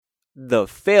The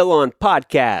Fail On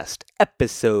Podcast,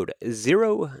 episode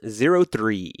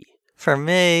 003. For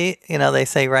me, they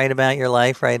say write about your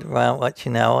life, write about what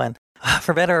you know. And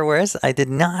for better or worse, I did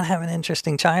not have an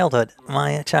interesting childhood.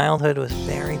 My childhood was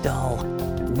very dull.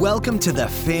 Welcome to the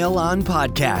Fail On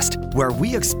Podcast, where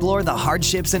we explore the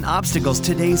hardships and obstacles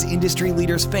today's industry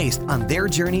leaders face on their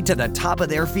journey to the top of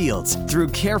their fields through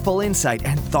careful insight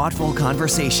and thoughtful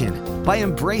conversation. By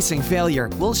embracing failure,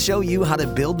 we'll show you how to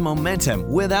build momentum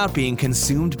without being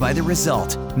consumed by the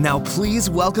result. Now please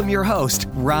welcome your host,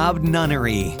 Rob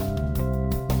Nunnery.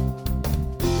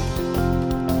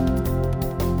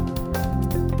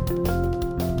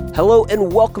 Hello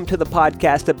and welcome to the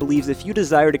podcast that believes if you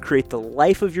desire to create the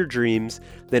life of your dreams,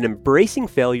 then embracing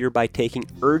failure by taking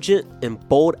urgent and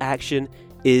bold action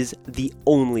is the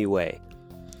only way.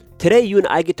 Today, you and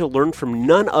I get to learn from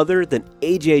none other than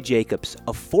AJ Jacobs,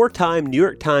 a 4-time New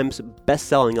York Times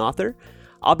bestselling author.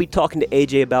 I'll be talking to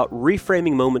AJ about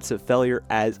reframing moments of failure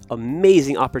as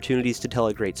amazing opportunities to tell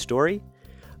a great story,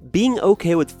 being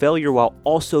okay with failure while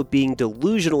also being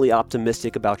delusionally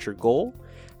optimistic about your goal,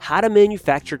 how to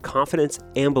manufacture confidence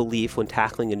and belief when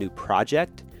tackling a new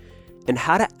project, and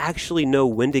how to actually know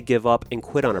when to give up and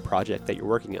quit on a project that you're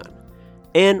working on,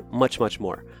 and much, much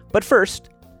more. But first,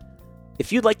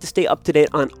 if you'd like to stay up to date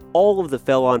on all of the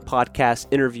Fail On podcast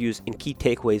interviews and key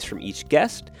takeaways from each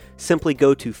guest, simply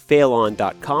go to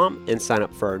failon.com and sign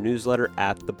up for our newsletter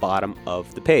at the bottom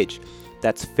of the page.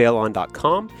 That's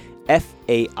failon.com,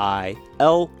 failon.com.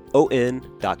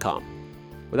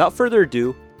 Without further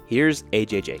ado, here's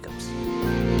AJ Jacobs.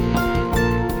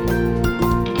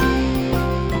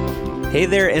 Hey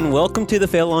there, and welcome to the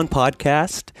Fail On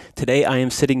Podcast. Today I am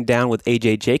sitting down with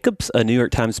AJ Jacobs, a New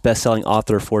York Times bestselling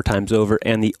author 4 times over,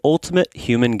 and the ultimate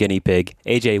human guinea pig.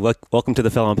 AJ, welcome to the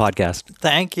Fail On Podcast.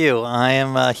 Thank you. I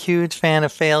am a huge fan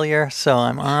of failure, so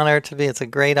I'm honored to be. It's a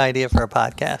great idea for a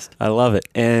podcast. I love it.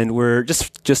 And we're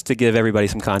just to give everybody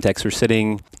some context, we're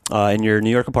sitting in your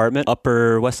New York apartment,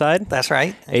 Upper West Side. That's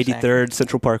right. 83rd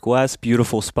Central Park West,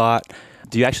 beautiful spot.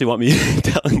 Do you actually want me to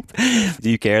tell you? Do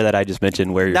you care that I just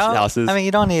mentioned where your house is? I mean,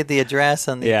 you don't need the address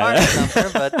and the apartment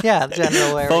number, but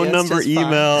general area. Phone number,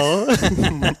 email.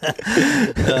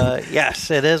 Yes,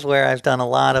 it is where I've done a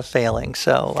lot of failing,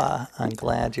 so I'm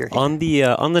glad you're here. On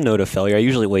the note of failure, I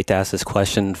usually wait to ask this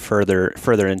question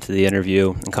further into the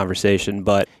interview and conversation,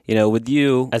 but with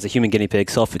you as a human guinea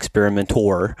pig,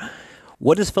 self-experimenter,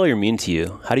 what does failure mean to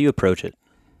you? How do you approach it?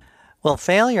 Well,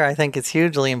 failure, I think, is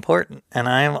hugely important, and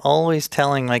I'm always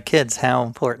telling my kids how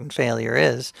important failure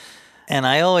is, and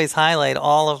I always highlight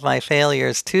all of my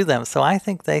failures to them, so I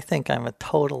think they think I'm a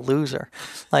total loser.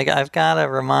 Like, I've got to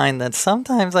remind that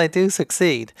sometimes I do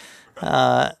succeed.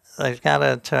 I've got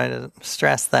to try to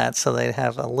stress that so they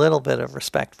have a little bit of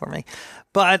respect for me.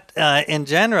 But in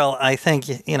general, I think,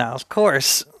 of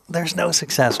course, there's no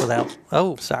success without...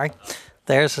 Oh, sorry.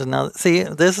 There's another. See,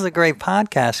 this is a great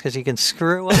podcast because you can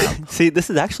screw up. See, this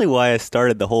is actually why I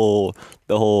started the whole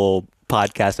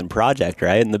podcast and project,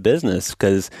 right, in the business,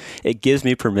 because it gives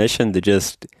me permission to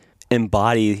just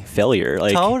embody failure.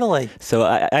 Totally. So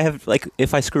I have,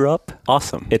 if I screw up,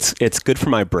 awesome. It's good for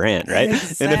my brand, right?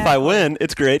 Exactly. And if I win,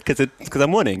 it's great because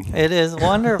I'm winning. It is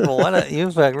wonderful.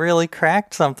 You've really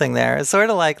cracked something there. It's sort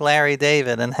of like Larry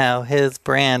David and how his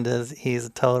brand is he's a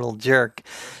total jerk.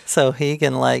 So he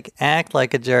can act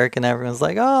like a jerk and everyone's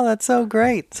like, oh, that's so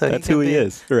great. So that's who he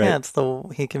is. Right. Yeah,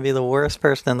 he can be the worst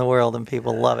person in the world and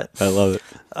people love it. I love it.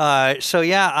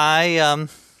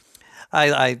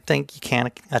 I think you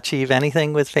can't achieve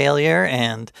anything with failure,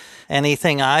 and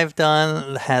anything I've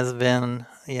done has been,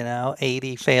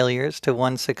 80 failures to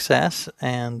 1 success.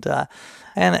 And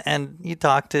you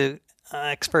talk to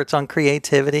experts on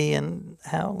creativity and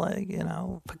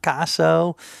how,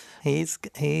 Picasso, he's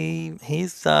got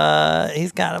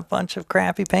a bunch of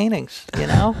crappy paintings.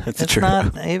 That's it's true.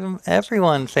 Not even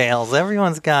everyone fails.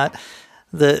 Everyone's got.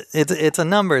 It's a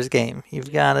numbers game.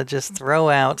 You've got to just throw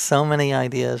out so many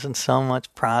ideas and so much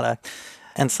product,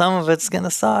 and some of it's going to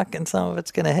suck and some of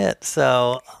it's going to hit.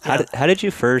 So how did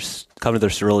you first come to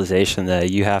this realization that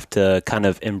you have to kind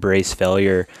of embrace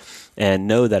failure and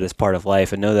know that it's part of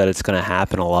life and know that it's going to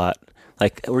happen a lot?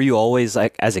 Were you always,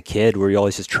 as a kid, were you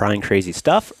always just trying crazy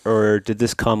stuff, or did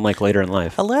this come later in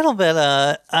life? A little bit.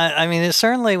 I mean,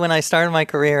 certainly when I started my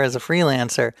career as a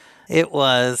freelancer, it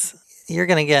was...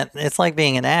 it's like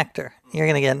being an actor. You're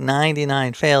going to get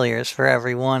 99 failures for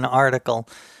every 1 article.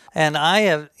 And I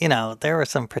have, there were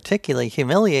some particularly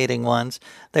humiliating ones.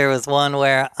 There was one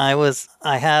where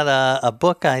I had a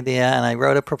book idea and I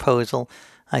wrote a proposal.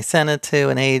 I sent it to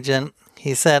an agent.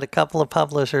 He said a couple of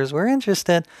publishers were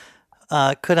interested.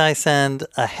 Could I send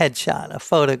a headshot, a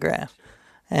photograph?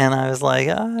 And I was like,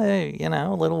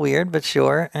 a little weird, but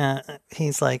sure.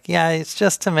 He's like, yeah, it's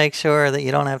just to make sure that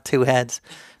you don't have two heads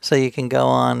so you can go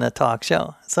on the talk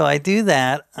show. So I do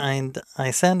that and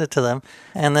I send it to them.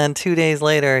 And then 2 days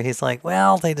later, he's like,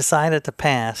 well, they decided to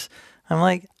pass. I'm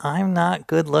like, I'm not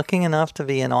good looking enough to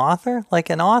be an author. Like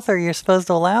an author, you're supposed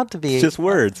to allowed to be. It's just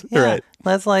words. Yeah, Right.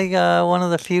 that's like one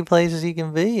of the few places you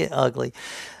can be ugly.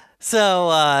 So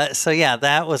yeah,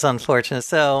 that was unfortunate.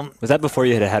 So Was that before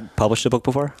you had published a book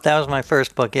before? that was my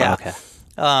first book, yeah.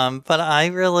 Oh, okay. But I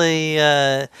really,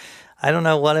 I don't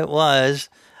know what it was,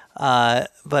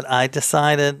 but I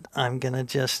decided I'm going to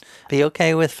just be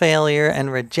okay with failure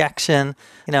and rejection.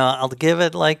 I'll give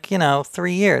it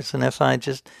 3 years. And if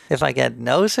I get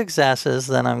no successes,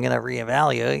 then I'm going to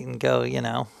reevaluate and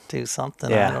go, do something.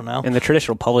 Yeah. I don't know. In the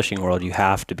traditional publishing world, you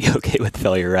have to be okay with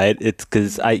failure, right? It's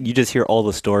because you just hear all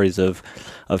the stories of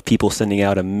people sending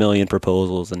out 1 million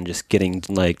proposals and just getting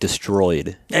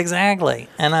destroyed. Exactly.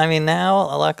 And I mean,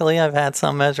 now, luckily, I've had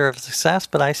some measure of success,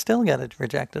 but I still get it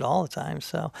rejected all the time.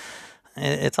 So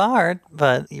it's hard,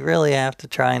 but you really have to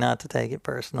try not to take it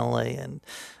personally and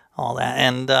all that.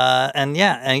 And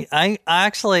yeah, I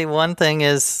actually, one thing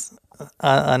is,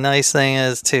 a nice thing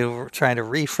is to try to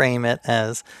reframe it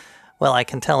as, well, I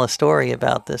can tell a story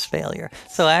about this failure.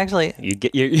 So actually,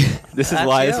 This is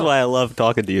why I love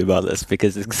talking to you about this,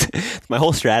 because it's my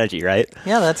whole strategy, right?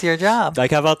 Yeah, that's your job. Like,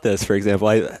 how about this, for example?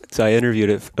 I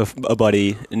interviewed a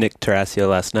buddy, Nick Tarasio,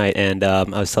 last night, and I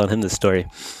was telling him this story.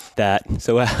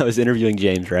 So I was interviewing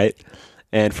James, right?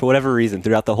 And for whatever reason,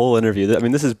 throughout the whole interview,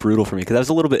 this is brutal for me because I was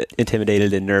a little bit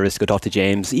intimidated and nervous to go talk to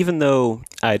James, even though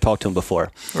I had talked to him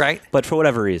before. Right. But for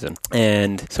whatever reason.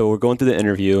 And so we're going through the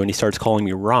interview and he starts calling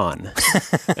me Ron.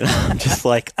 And I'm just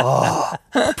like, oh,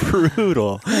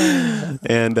 brutal.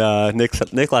 And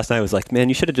Nick last night was like, man,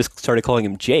 you should have just started calling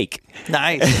him Jake.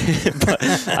 Nice. But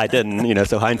I didn't,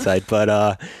 so hindsight.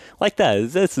 But like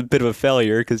that's a bit of a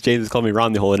failure because James called me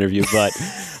Ron the whole interview. But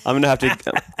I'm gonna have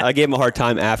to. I gave him a hard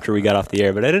time after we got off the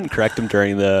air, but I didn't correct him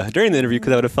during the interview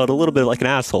because I would have felt a little bit like an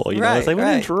asshole. I was like,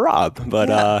 my name's Rob. But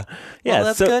Well,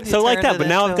 that's good. So like that. But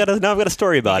now I've got a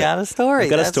story about it. Got a story. I've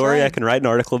got a That's story. right. I can write an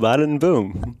article about it, and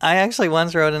boom. I actually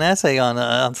once wrote an essay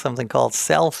on something called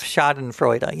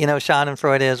self-schadenfreude.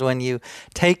 Schadenfreude is when you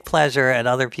take pleasure at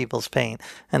other people's pain.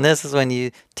 And this is when you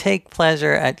take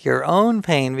pleasure at your own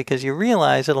pain because you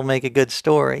realize it'll make a good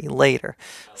story later.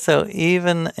 So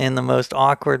even in the most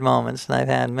awkward moments, and I've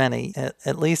had many,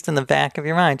 at least in the back of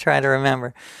your mind, try to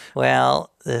remember,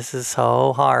 well, this is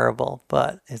so horrible,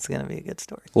 but it's going to be a good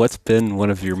story. What's been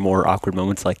one of your more awkward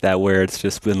moments like that where it's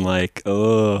just been like,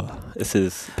 oh, this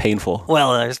is painful?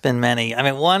 Well, there's been many.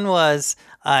 One was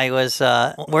I was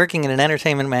working in an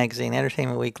entertainment magazine,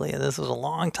 Entertainment Weekly. This was a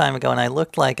long time ago, and I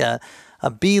looked like a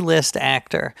B-list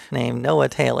actor named Noah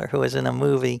Taylor, who was in a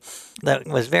movie that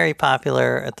was very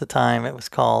popular at the time. It was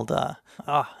called,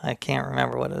 I can't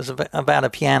remember what it was, about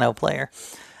a piano player.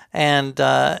 And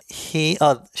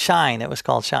Shine, it was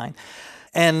called Shine.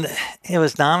 And it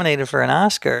was nominated for an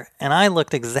Oscar, and I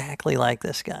looked exactly like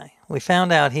this guy. We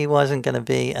found out he wasn't going to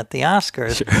be at the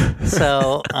Oscars, sure.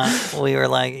 So we were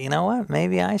like, you know what,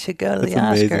 maybe I should go to the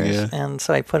Oscars. Amazing, yeah. And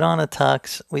so I put on a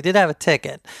tux. We did have a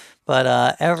ticket, but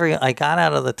I got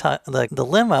out of the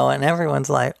limo, and everyone's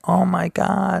like, oh my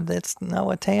God, it's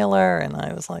Noah Taylor. And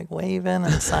I was like waving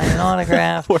and signing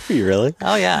autographs. Were you really?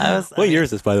 Oh, yeah. What year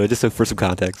is this, by the way, just for some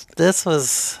context? This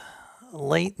was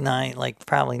late night,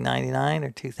 probably 99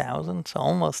 or 2000, so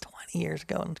almost 20 years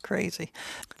ago. It's crazy.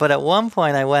 But at one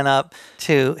point I went up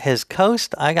to his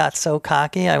I got so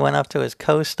cocky, I went up to his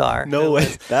co-star. No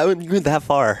way. You went that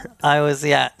far. I was,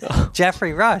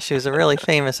 Jeffrey Rush, who's a really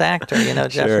famous actor,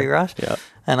 Jeffrey Rush? Yeah.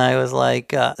 And I was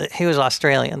like, he was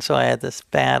Australian, so I had this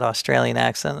bad Australian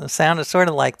accent. It sounded sort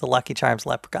of like the Lucky Charms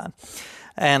leprechaun.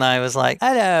 And I was like,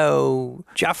 hello,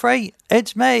 Jeffrey,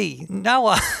 it's me,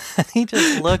 Noah. And he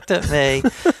just looked at me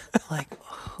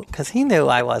because he knew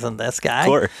I wasn't this guy. Of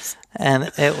course.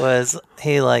 And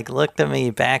he looked at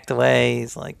me, backed away.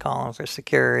 He's calling for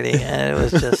security. And it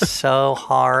was just so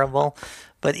horrible.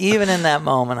 But even in that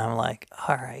moment, I'm like,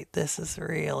 all right, this is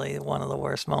really one of the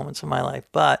worst moments of my life.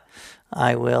 But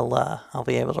I'll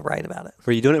be able to write about it.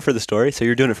 Were you doing it for the story? So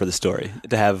you're doing it for the story,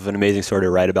 to have an amazing story to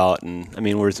write about. And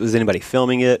was anybody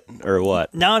filming it or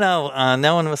what? No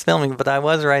one was filming, but I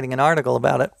was writing an article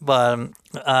about it. But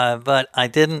I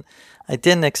didn't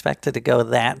expect it to go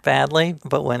that badly.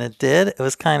 But when it did, it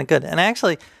was kind of good. And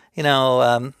actually, you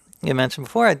mentioned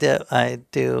before I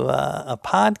do a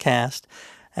podcast,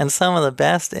 and some of the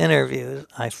best interviews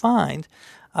I find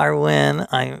are when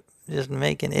I'm just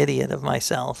make an idiot of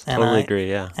myself. And Totally I agree,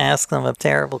 yeah. ask them a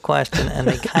terrible question and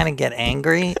they kind of get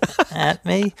angry at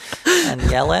me and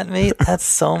yell at me.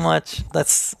 That's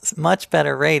much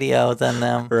better radio than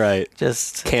them. Right.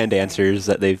 Just Canned answers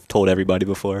that they've told everybody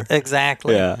before.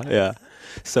 exactly. Yeah.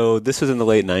 So this was in the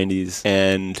late 90s,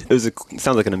 and it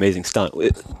sounds like an amazing stunt.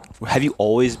 Have you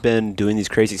always been doing these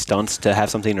crazy stunts to have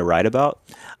something to write about?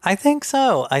 I think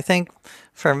so. I think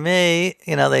for me,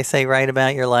 they say write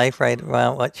about your life, write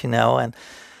about what you know. And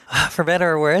for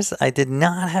better or worse, I did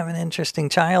not have an interesting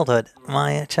childhood.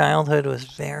 My childhood was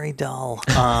very dull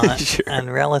Sure.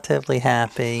 and relatively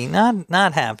happy.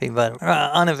 Not happy, but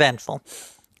uneventful.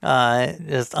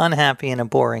 Just unhappy in a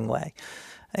boring way.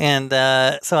 And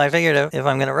so I figured if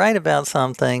I'm going to write about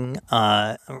something,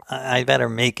 I better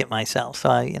make it myself. So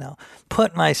I,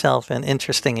 put myself in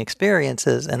interesting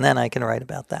experiences, and then I can write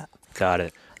about that. Got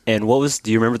it. And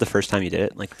do you remember the first time you did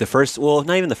it? Like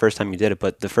not even the first time you did it,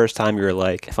 but the first time you were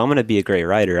like, if I'm going to be a great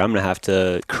writer, I'm going to have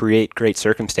to create great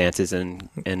circumstances and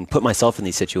put myself in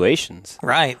these situations.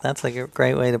 Right. That's like a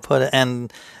great way to put it.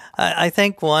 And I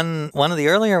think one of the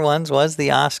earlier ones was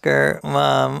the Oscar.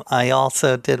 I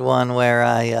also did one where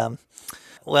I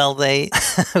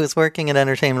was working at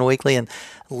Entertainment Weekly, and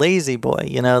Lazy Boy,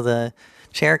 the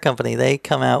chair company, they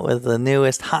come out with the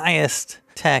newest, highest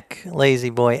tech Lazy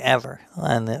Boy ever.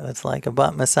 And it was like a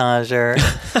butt massager,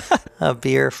 a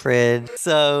beer fridge.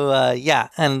 So, yeah.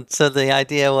 And so the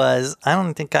idea was, I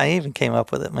don't think I even came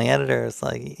up with it. My editor was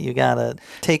like, you got to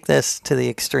take this to the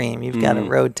extreme. You've got to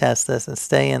road test this and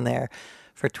stay in there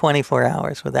for 24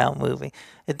 hours without moving.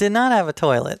 It did not have a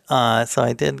toilet, so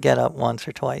I did get up once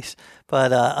or twice.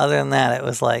 But other than that, it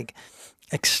was like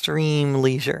extreme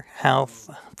leisure,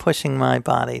 pushing my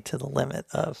body to the limit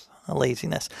of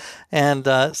laziness. And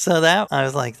so that I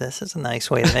was like, this is a nice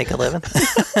way to make a living.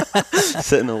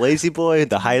 Sitting a Lazy Boy,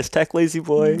 the highest tech Lazy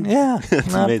Boy. Yeah,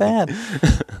 not amazing. bad.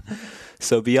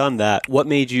 So beyond that, what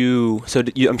made you,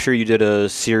 I'm sure you did a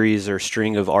series or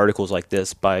string of articles like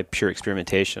this by pure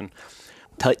experimentation.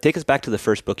 Take us back to the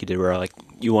first book you did where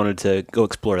you wanted to go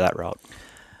explore that route.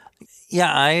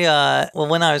 Yeah,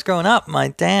 when I was growing up, my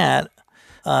dad,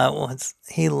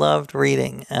 he loved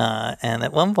reading, and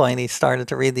at one point he started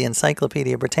to read the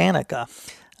Encyclopedia Britannica,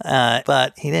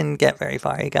 but he didn't get very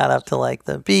far. He got up to like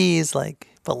the bees, like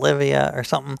Bolivia or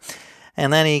something,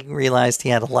 and then he realized he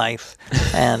had a life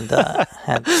and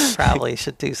probably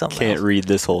should do something Can't else. read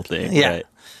this whole thing. Yeah. Right.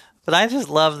 But I just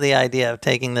love the idea of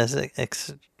taking this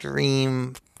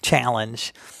extreme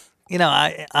challenge.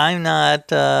 I'm not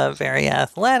very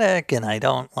athletic, and I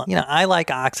don't, I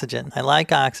like oxygen.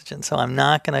 So I'm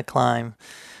not going to climb,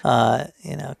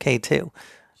 K2.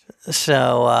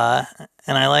 So,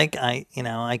 and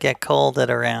I get cold at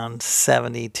around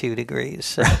 72 degrees.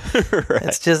 So Right.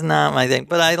 it's just not my thing.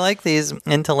 But I like these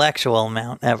intellectual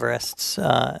Mount Everests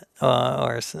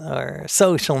or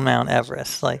social Mount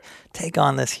Everests. Like, take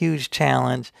on this huge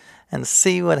challenge and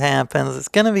see what happens. It's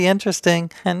going to be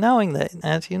interesting. And knowing that,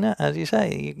 as you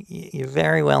say, you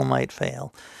very well might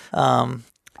fail.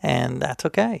 And that's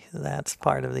okay. That's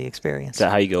part of the experience. Is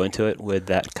that how you go into it, with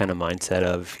that kind of mindset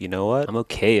of, you know what, I'm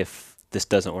okay if this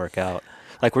doesn't work out?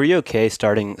 Like, were you okay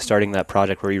starting that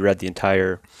project where you read the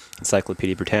entire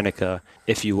Encyclopedia Britannica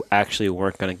if you actually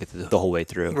weren't going to get the whole way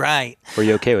through? Right. Were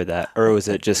you okay with that? Or was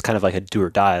it just kind of like a do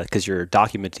or die because you're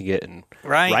documenting it and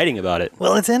writing about it?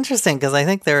 Well, it's interesting because I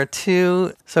think there are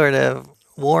two sort of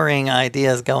warring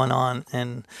ideas going on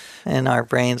in our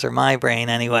brains, or my brain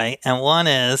anyway. And one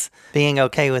is being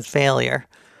okay with failure.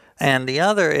 And the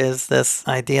other is this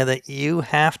idea that you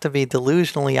have to be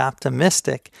delusionally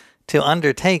optimistic to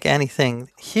undertake anything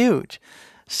huge.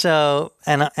 So,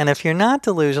 and if you're not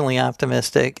delusionally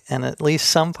optimistic, and at least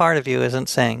some part of you isn't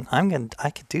saying, I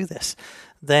could do this,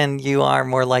 then you are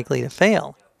more likely to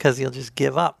fail because you'll just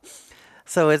give up.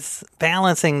 So it's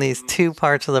balancing these two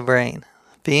parts of the brain,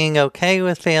 being okay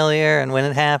with failure, and when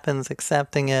it happens,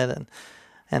 accepting it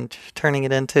and turning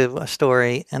it into a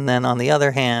story. And then on the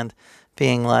other hand,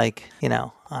 being like,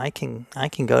 I can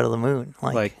go to the moon.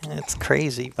 Like it's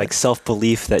crazy. Like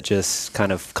self-belief that just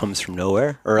kind of comes from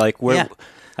nowhere? Or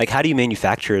how do you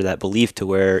manufacture that belief to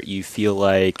where you feel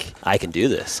like I can do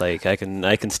this? Like I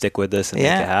can stick with this and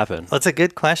make it happen? Well, it's a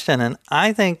good question. And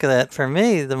I think that for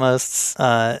me, the most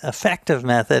effective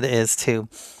method is to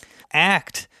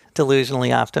act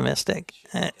delusionally optimistic.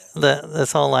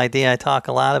 This whole idea I talk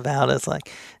a lot about is like,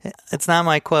 it's not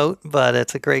my quote, but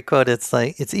it's a great quote. It's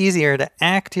like, it's easier to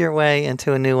act your way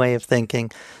into a new way of thinking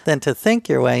than to think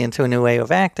your way into a new way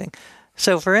of acting.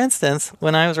 So for instance,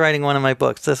 when I was writing one of my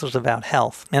books, this was about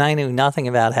health, and I knew nothing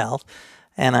about health.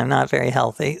 and I'm not very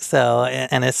healthy. So,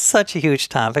 and it's such a huge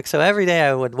topic. So every day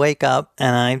I would wake up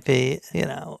and I'd be,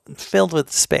 filled with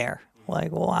despair.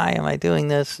 Like, why am I doing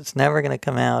this? It's never going to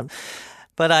come out.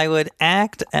 But I would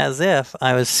act as if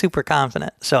I was super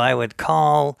confident. So I would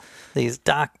call these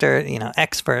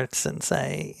experts and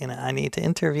say, I need to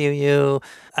interview you.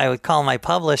 I would call my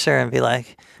publisher and be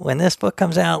like, when this book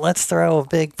comes out, let's throw a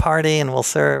big party and we'll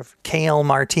serve kale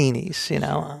martinis,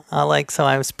 So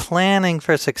I was planning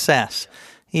for success,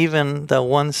 even though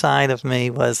one side of me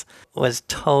was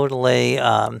totally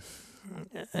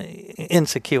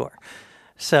insecure.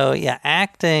 So, yeah,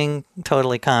 acting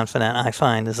totally confident, I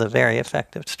find, is a very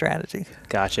effective strategy.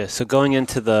 Gotcha. So going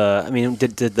into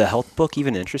did the health book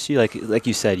even interest you? Like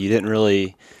you said, you didn't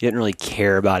really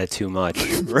care about it too much.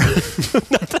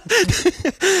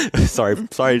 Sorry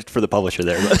for the publisher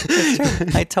there. But. It's true.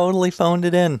 I totally phoned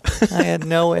it in. I had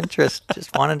no interest.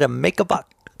 Just wanted to make a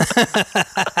buck.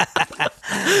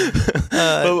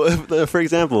 For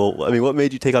example, what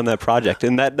made you take on that project?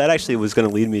 And that actually was going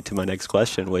to lead me to my next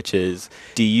question, which is,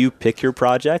 do you pick your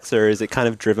projects, or is it kind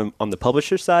of driven on the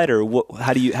publisher side, or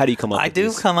how do you come up with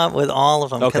these? Come up with all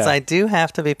of them because I do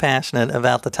have to be passionate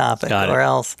about the topic, or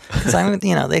else, because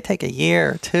they take a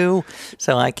year or two,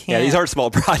 so I can't. Yeah, these aren't small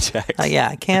projects.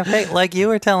 I can't pick. Like you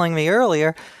were telling me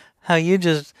earlier, how you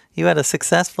had a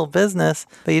successful business,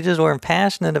 but you just weren't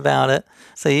passionate about it.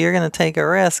 So you're going to take a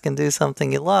risk and do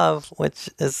something you love, which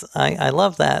is, I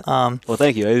love that. Well,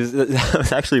 thank you. I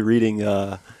was actually reading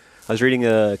a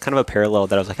kind of a parallel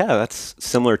that I was like, that's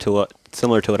similar to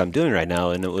what I'm doing right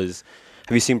now. And it was,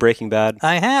 have you seen Breaking Bad?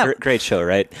 I have. Great show,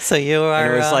 right? So you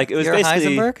are, and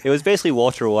Heisenberg? It was basically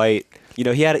Walter White.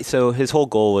 His whole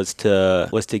goal was to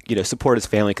support his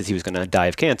family because he was going to die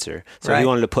of cancer. So he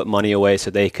wanted to put money away so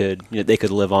they could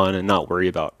live on and not worry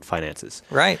about finances.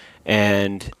 Right.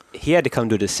 And he had to come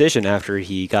to a decision after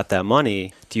he got that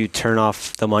money. Do you turn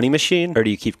off the money machine, or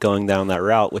do you keep going down that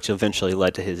route, which eventually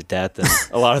led to his death and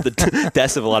a lot of the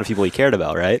deaths of a lot of people he cared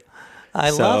about, right?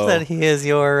 I love that he is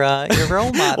your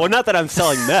role model. Well, not that I'm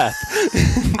selling meth.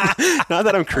 Not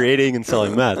that I'm creating and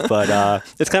selling meth, but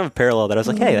it's kind of a parallel that I was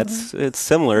like, hey, it's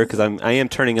similar because I am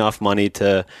turning off money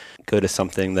to go to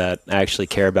something that I actually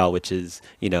care about, which is,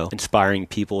 inspiring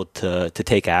people to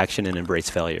take action and embrace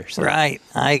failure. So. Right.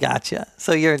 I gotcha.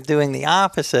 So you're doing the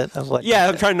opposite of what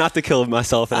I'm trying not to kill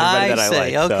myself and everybody that I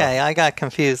like. Okay, so. I got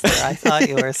confused there. I thought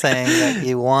you were saying that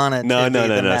you wanted No.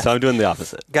 method. So I'm doing the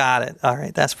opposite. Got it. All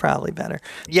right. That's probably better.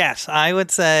 Yes, I would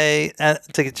say,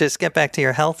 to just get back to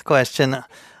your health question,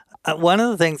 one of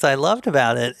the things I loved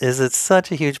about it is it's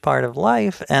such a huge part of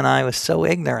life, and I was so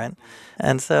ignorant.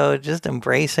 And so just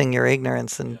embracing your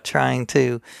ignorance and trying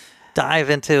to dive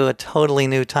into a totally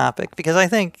new topic, because I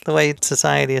think the way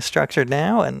society is structured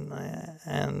now,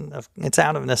 and it's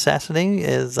out of necessity,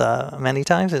 is many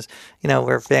times is,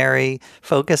 we're very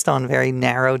focused on very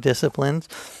narrow disciplines.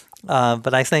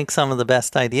 But I think some of the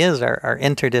best ideas are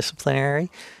interdisciplinary.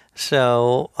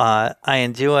 So I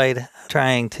enjoyed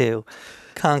trying to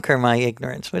conquer my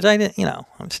ignorance, which I didn't,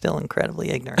 I'm still incredibly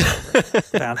ignorant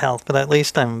about health, but at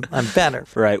least I'm better.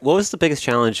 Right. What was the biggest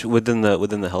challenge within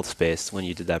the health space when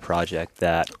you did that project?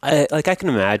 That I can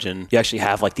imagine you actually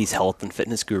have like these health and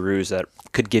fitness gurus that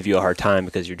could give you a hard time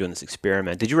because you're doing this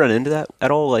experiment. Did you run into that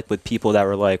at all? Like with people that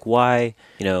were like, why,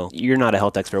 you're not a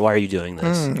health expert. Why are you doing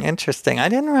this? Interesting. I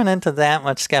didn't run into that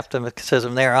much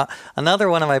skepticism there. Another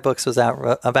one of my books was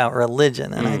about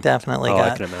religion, and I definitely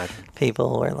got I can imagine.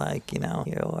 People were like, you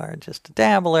are just a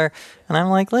dabbler. And I'm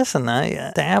like, listen,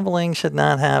 dabbling should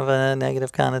not have a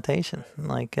negative connotation.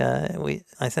 Like,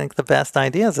 I think the best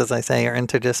ideas, as I say, are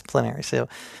interdisciplinary. So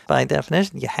by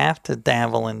definition, you have to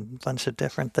dabble in a bunch of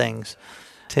different things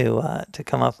to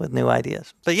come up with new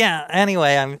ideas. But yeah,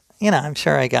 anyway, I'm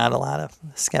sure I got a lot of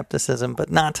skepticism, but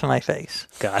not to my face.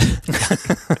 Got it.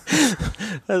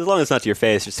 As long as it's not to your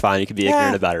face, it's fine. You can be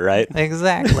ignorant about it, right?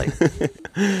 Exactly.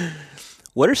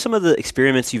 What are some of the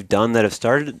experiments you've done that have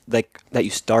started,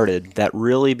 that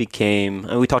really became,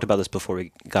 and we talked about this before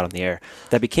we got on the air,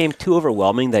 that became too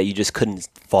overwhelming that you just couldn't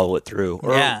follow it through?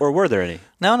 Or were there any?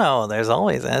 No, there's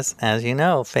always, as you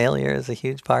know, failure is a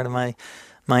huge part of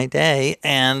my day.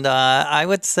 And I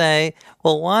would say,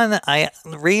 well,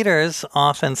 readers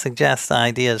often suggest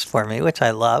ideas for me, which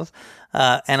I love.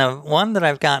 And one that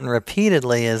I've gotten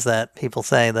repeatedly is that people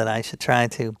say that I should try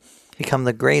to become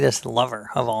the greatest lover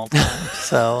of all time.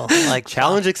 So, like,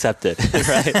 challenge accepted,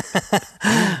 right?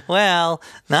 Well,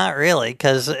 not really,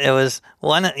 because it was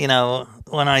one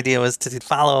idea was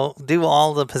to do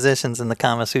all the positions in the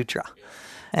Kama Sutra.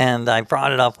 And I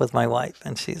brought it up with my wife,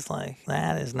 and she's like,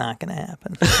 that is not going to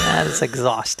happen. That is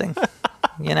exhausting.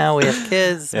 we have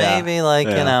kids, maybe, like,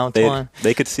 yeah. 20.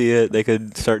 They could see it. They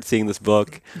could start seeing this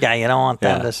book. Yeah, you don't want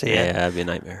them to see it. Yeah, that'd be a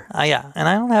nightmare. Yeah, and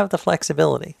I don't have the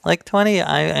flexibility. Like 20,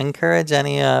 I encourage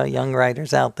any young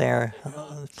writers out there,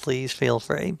 please feel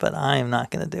free, but I am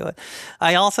not going to do it.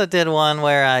 I also did one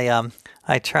where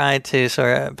I tried to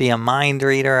sort of be a mind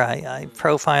reader. I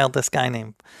profiled this guy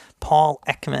named Paul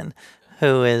Ekman,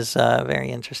 who is a very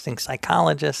interesting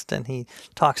psychologist, and he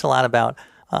talks a lot about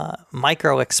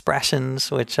micro expressions,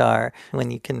 which are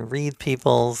when you can read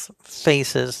people's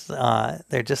faces.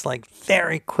 They're just like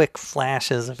very quick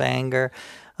flashes of anger.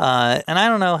 And I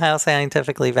don't know how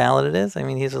scientifically valid it is. I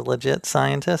mean, he's a legit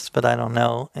scientist, but I don't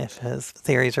know if his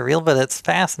theories are real, but it's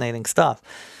fascinating stuff.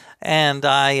 And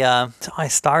I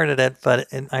started it, but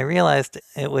I realized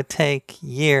it would take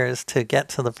years to get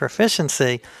to the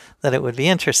proficiency that it would be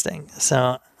interesting.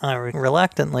 So I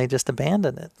reluctantly just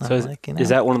abandoned it. So is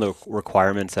that one of the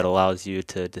requirements that allows you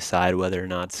to decide whether or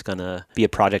not it's going to be a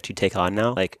project you take on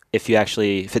now? Like if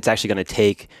it's actually going to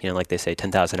take, like they say,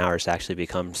 10,000 hours to actually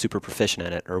become super proficient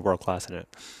in it or world-class in it.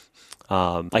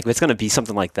 Like if it's going to be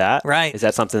something like that, right? Is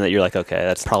that something that you're like, okay,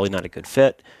 that's probably not a good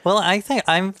fit? Well, I think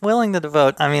I'm willing to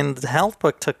devote. I mean, the health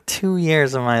book took 2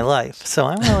 years of my life, so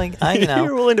I'm willing.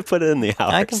 You're willing to put in the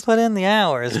hours. I can put in the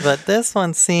hours, but this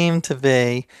one seemed to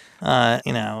be,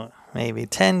 maybe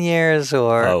 10 years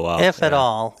or if at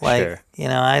all. Like, sure.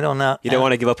 I don't know. You don't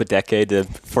want to give up a decade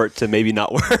for it to maybe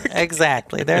not work.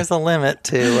 Exactly. There's a limit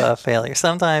to failure.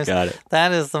 Sometimes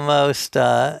that is the most.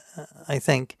 I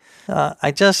think.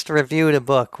 I just reviewed a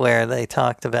book where they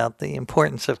talked about the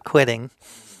importance of quitting,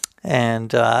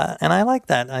 and I like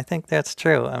that. I think that's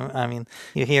true. I mean,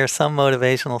 you hear some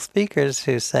motivational speakers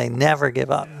who say never give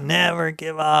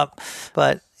up,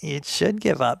 but you should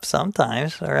give up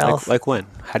sometimes, or else. Like when?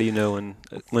 How do you know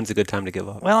when's a good time to give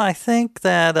up? Well, I think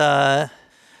that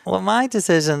my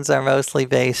decisions are mostly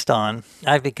based on.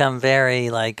 I've become very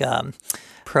like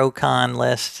pro-con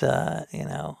list.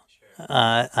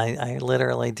 I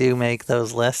literally do make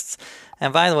those lists.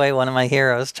 And by the way, one of my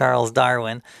heroes, Charles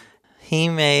Darwin,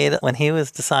 when he was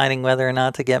deciding whether or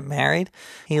not to get married,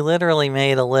 he literally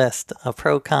made a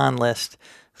pro-con list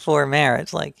for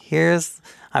marriage. Like,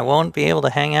 I won't be able to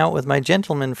hang out with my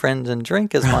gentleman friends and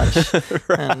drink as much.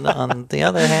 Right. And on the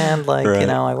other hand,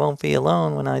 I won't be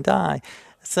alone when I die.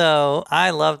 So I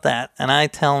love that. And I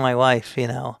tell my wife,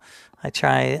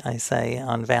 I say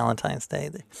on Valentine's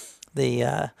Day,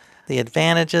 the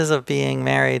advantages of being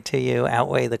married to you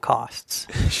outweigh the costs.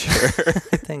 Sure.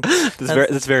 I think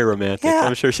that's very romantic. Yeah,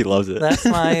 I'm sure she loves it. That's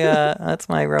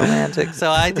my romantic. So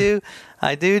I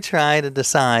do try to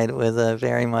decide with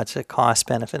very much a cost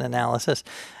benefit analysis.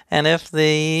 And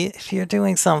if you're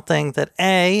doing something that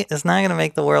A is not going to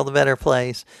make the world a better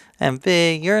place, and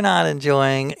B you're not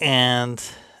enjoying, and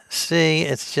C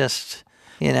it's just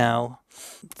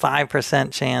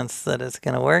 5% chance that it's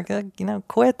going to work,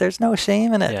 quit. There's no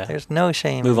shame in it. Yeah. There's no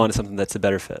shame. Move on to something that's a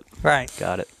better fit. Right.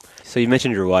 Got it. So you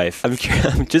mentioned your wife. I'm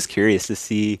just curious to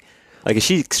see, is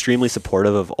she extremely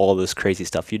supportive of all this crazy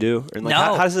stuff you do? And no.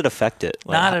 How does it affect it?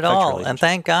 Not at all. And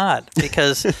thank God,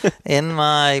 because in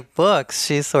my books,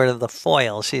 she's sort of the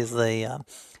foil. She's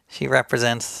she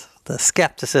represents the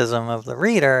skepticism of the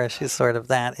reader. She's sort of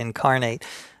that incarnate.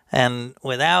 And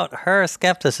without her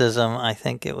skepticism, I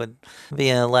think it would be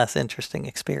a less interesting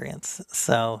experience.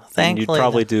 So thankfully, and you'd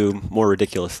probably do more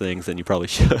ridiculous things than you probably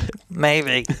should.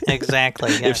 Maybe, exactly.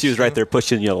 If she was right there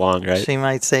pushing you along, right? She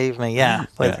might save me,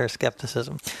 with her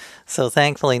skepticism. So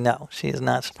thankfully, no, she is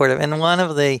not supportive. And one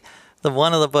of the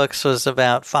books was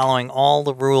about following all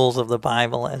the rules of the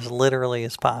Bible as literally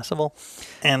as possible.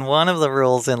 And one of the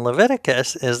rules in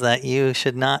Leviticus is that you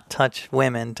should not touch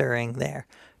women during their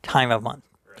time of month,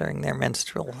 during their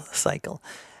menstrual cycle.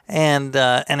 And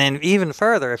then even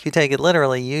further, if you take it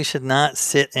literally, you should not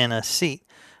sit in a seat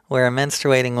where a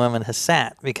menstruating woman has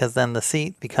sat, because then the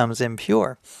seat becomes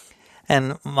impure.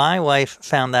 And my wife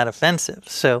found that offensive.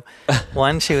 So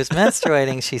when she was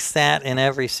menstruating, she sat in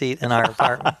every seat in our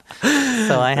apartment.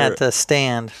 So I had to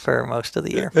stand for most of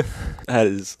the year. That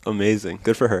is amazing.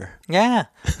 Good for her. Yeah.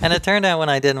 And it turned out when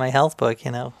I did my health book,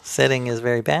 sitting is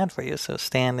very bad for you. So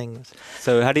standing was...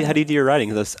 So how do you do your writing?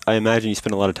 Because I imagine you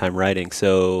spend a lot of time writing.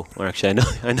 So, or actually,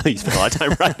 I know you spend a lot of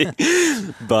time writing.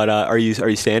 But are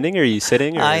you standing? Or are you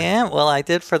sitting? Or? I am. Well, I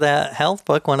did for that health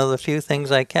book. One of the few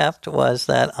things I kept was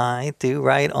that I do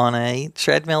write on a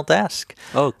treadmill desk.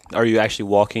 Oh, are you actually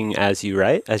walking as you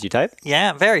write, as you type?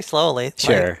 Yeah, very slowly.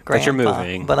 Sure, but you're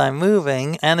moving. But I'm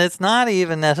moving, and it's not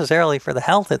even necessarily for the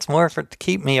health. It's more to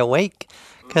keep me awake.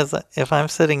 Because if I'm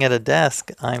sitting at a desk,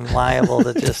 I'm liable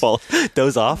to just...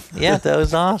 doze off? Yeah,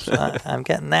 doze off. I'm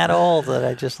getting that old that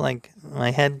I just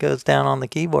my head goes down on the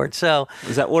keyboard. So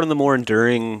is that one of the more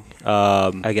enduring,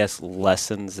 I guess,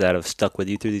 lessons that have stuck with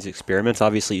you through these experiments?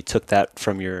 Obviously, you took that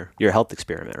from your health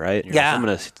experiment, right? You're Yeah.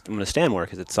 like, I'm gonna stand more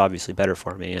because it's obviously better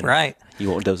for me, and right. you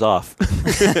won't doze off.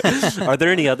 Are there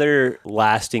any other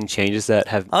lasting changes that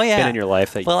have been in your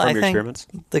life that from your experiments?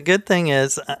 The good thing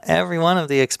is every one of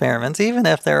the experiments, even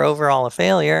if they're overall a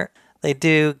failure, they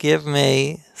do give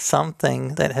me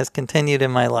something that has continued in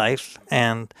my life.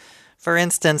 And for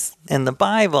instance, in the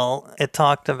Bible, it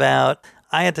talked about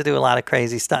I had to do a lot of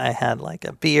crazy stuff. I had like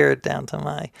a beard down to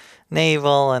my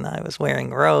navel, and I was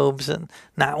wearing robes and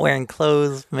not wearing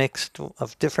clothes mixed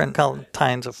of different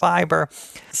kinds of fiber.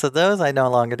 So those I no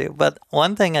longer do. But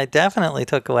one thing I definitely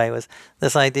took away was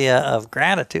this idea of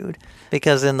gratitude,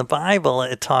 because in the Bible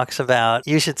it talks about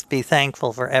you should be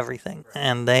thankful for everything.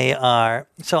 And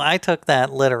so I took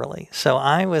that literally. So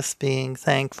I was being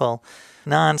thankful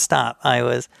nonstop.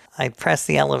 I'd press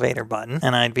the elevator button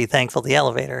and I'd be thankful the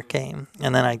elevator came.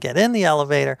 And then I'd get in the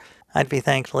elevator. I'd be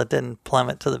thankful it didn't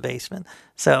plummet to the basement.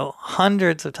 So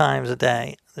hundreds of times a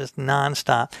day, just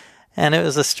nonstop. And it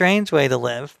was a strange way to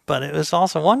live, but it was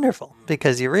also wonderful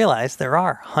because you realize there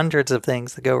are hundreds of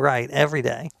things that go right every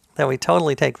day that we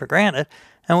totally take for granted,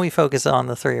 and we focus on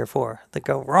the 3 or 4 that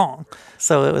go wrong.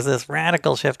 So it was this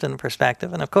radical shift in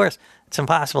perspective. And of course, it's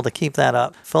impossible to keep that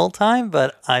up full time,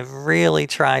 but I've really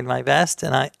tried my best.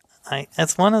 And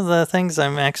it's one of the things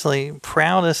I'm actually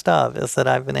proudest of, is that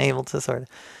I've been able to sort of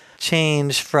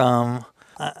change from,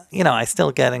 I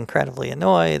still get incredibly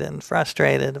annoyed and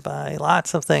frustrated by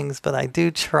lots of things, but I do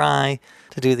try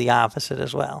to do the opposite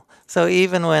as well. So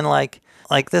even when like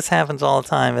this happens all the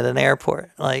time at an airport,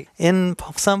 like in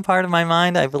some part of my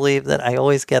mind, I believe that I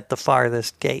always get the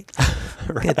farthest gate.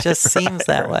 It just seems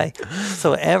that way.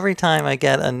 So every time I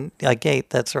get a gate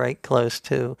that's right close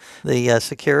to the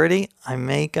security, I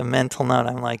make a mental note.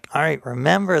 I'm like, all right,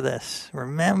 remember this.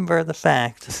 Remember the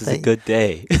fact. This is a good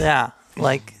day. Yeah.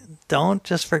 Like, don't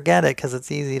just forget it because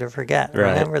it's easy to forget.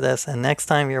 Right. Remember this. And next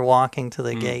time you're walking to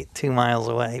the gate 2 miles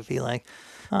away, be like,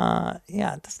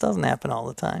 this doesn't happen all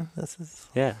the time.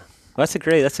 Yeah. Well, that's a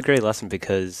great lesson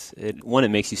because it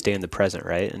makes you stay in the present,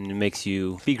 right? And it makes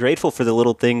you be grateful for the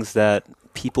little things that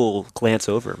people glance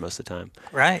over most of the time.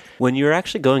 Right. When you're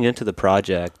actually going into the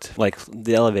project, like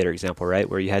the elevator example, right,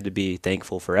 where you had to be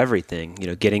thankful for everything,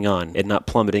 getting on and not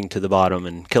plummeting to the bottom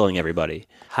and killing everybody.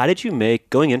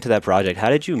 Going into that project, how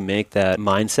did you make that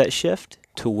mindset shift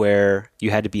to where you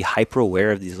had to be hyper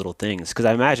aware of these little things? Because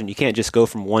I imagine you can't just go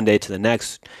from one day to the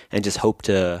next and just hope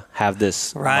to have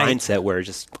this mindset where it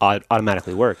just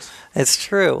automatically works. It's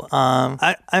true. I'm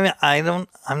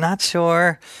not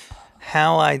sure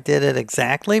how I did it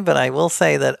exactly, but I will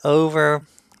say that over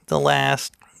the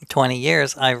last 20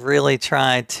 years, I've really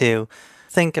tried to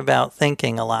think about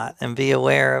thinking a lot and be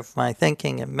aware of my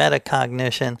thinking and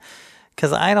metacognition,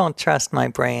 because I don't trust my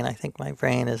brain. I think my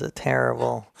brain is it's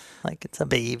a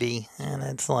baby, and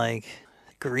it's like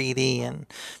greedy and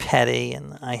petty,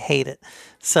 and I hate it.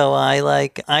 So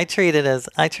I treat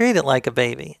it like a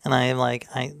baby, and I'm like,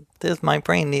 my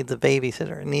brain needs a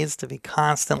babysitter. It needs to be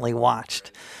constantly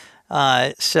watched.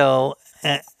 So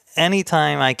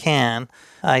anytime I can,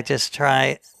 I just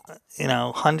try,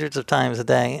 hundreds of times a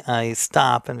day, I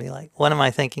stop and be like, what am I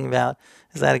thinking about?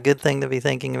 Is that a good thing to be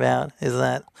thinking about? Is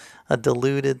that a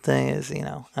diluted thing? Is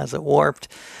it warped?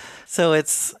 So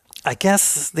I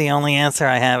guess the only answer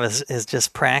I have is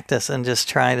just practice and just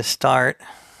try to start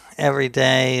every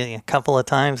day, a couple of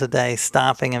times a day,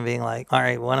 stopping and being like, all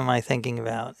right, what am I thinking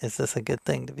about? Is this a good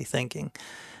thing to be thinking?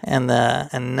 And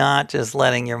not just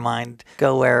letting your mind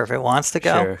go wherever it wants to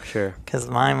go. Sure. Because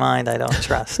my mind, I don't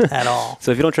trust at all.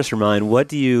 So if you don't trust your mind, what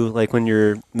do you, like when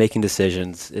you're making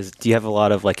decisions, do you have a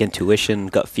lot of like intuition,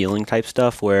 gut feeling type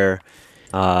stuff where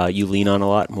you lean on a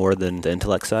lot more than the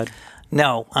intellect side?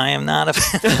 No, I am not a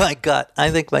fan of my gut.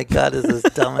 I think my gut is as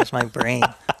dumb as my brain.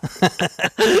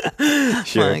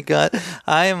 Sure. My gut.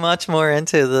 I am much more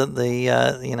into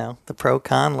the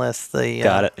pro-con list,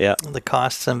 the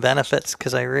costs and benefits,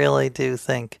 because I really do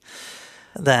think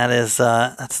that's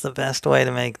the best way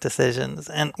to make decisions.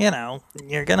 And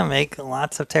you're going to make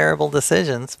lots of terrible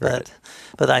decisions, but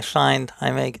I find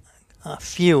I make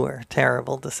fewer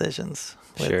terrible decisions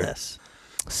with this.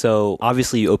 So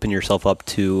obviously you open yourself up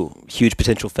to huge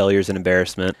potential failures and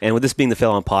embarrassment. And with this being the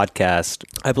Fail On podcast,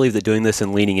 I believe that doing this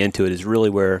and leaning into it is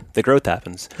really where the growth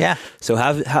happens. Yeah. So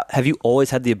have you always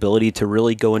had the ability to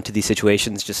really go into these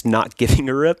situations just not giving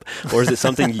a rip? Or is it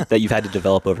something that you've had to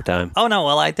develop over time? Oh, no.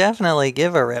 Well, I definitely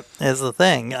give a rip is the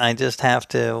thing. I just have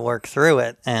to work through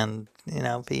it and,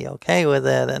 be okay with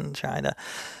it and try to.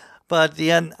 But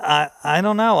yeah, I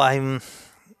don't know.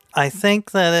 I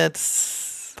think that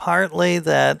it's partly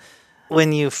that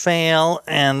when you fail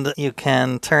and you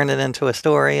can turn it into a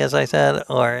story, as I said,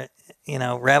 or,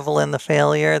 revel in the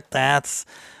failure,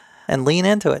 and lean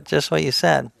into it, just what you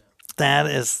said. That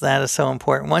is so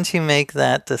important. Once you make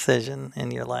that decision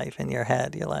in your life, in your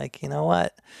head, you're like, you know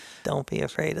what? Don't be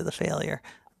afraid of the failure.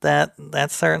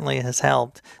 That certainly has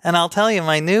helped. And I'll tell you,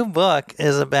 my new book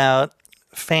is about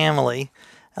family.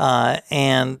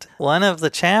 And one of the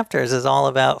chapters is all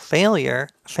about failure,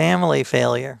 family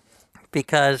failure,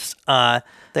 because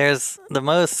there's the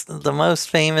most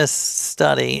famous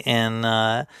study in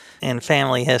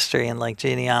family history and like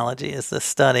genealogy is the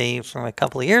study from a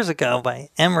couple of years ago by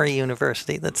Emory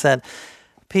University that said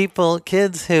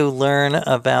kids who learn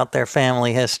about their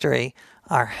family history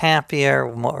are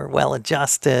happier, more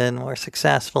well-adjusted, more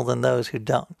successful than those who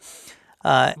don't.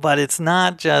 But it's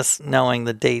not just knowing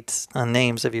the dates and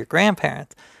names of your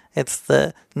grandparents. It's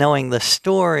knowing the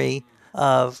story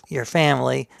of your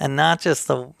family, and not just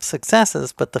the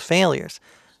successes, but the failures.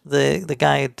 The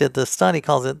guy who did the study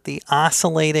calls it the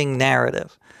oscillating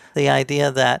narrative. The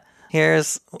idea that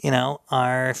here's,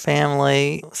 our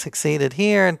family succeeded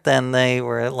here, then they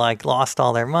were lost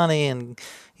all their money and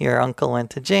your uncle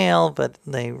went to jail, but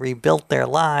they rebuilt their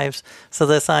lives. So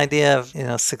this idea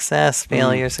of, success,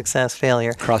 failure, success,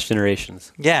 failure. Cross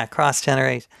generations. Yeah, cross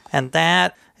generations. And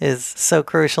that is so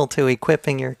crucial to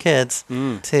equipping your kids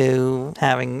to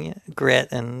having grit.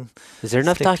 And is there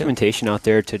enough documentation out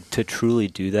there to truly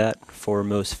do that for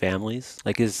most families?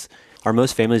 Are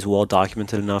most families well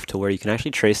documented enough to where you can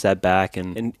actually trace that back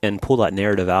and pull that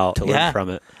narrative out to learn from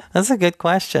it? That's a good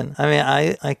question. I mean,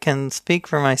 I can speak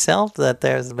for myself that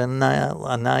there's been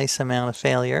a nice amount of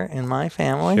failure in my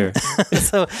family. Sure.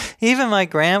 So even my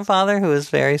grandfather, who was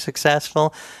very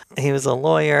successful, he was a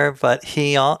lawyer, but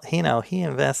he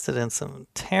invested in some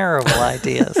terrible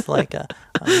ideas, like a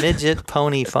midget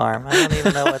pony farm. I don't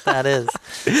even know what that is,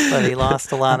 but he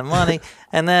lost a lot of money.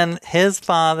 And then his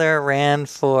father ran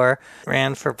for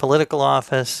political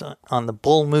office on the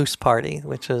Bull Moose Party,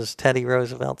 which was Teddy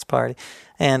Roosevelt's party.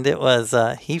 And it was,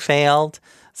 he failed.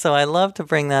 So I love to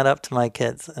bring that up to my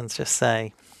kids and just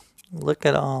say, look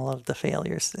at all of the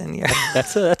failures in your...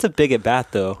 That's a big at bat,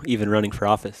 though, even running for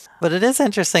office. But it is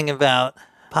interesting about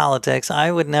politics.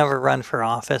 I would never run for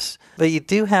office, but you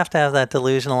do have to have that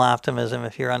delusional optimism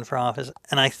if you run for office.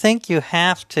 And I think you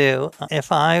have to,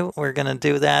 if I were going to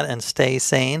do that and stay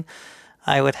sane,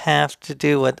 I would have to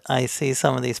do what I see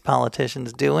some of these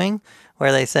politicians doing,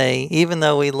 where they say, even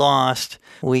though we lost,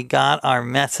 we got our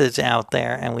message out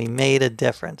there and we made a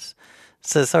difference.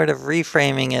 So sort of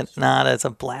reframing it not as a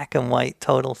black and white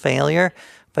total failure,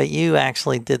 but you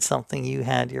actually did something, you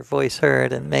had your voice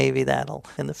heard, and maybe that'll,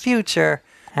 in the future,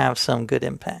 have some good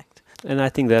impact. And I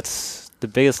think that's the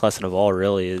biggest lesson of all,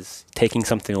 really, is taking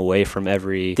something away from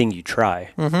everything you try,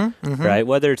 right?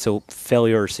 Whether it's a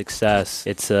failure or success,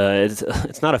 it's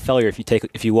not a failure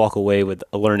if you walk away with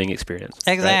a learning experience.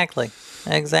 Exactly,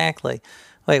 right? Exactly.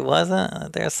 Wait,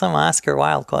 wasn't there's some Oscar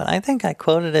Wilde quote? I think I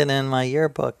quoted it in my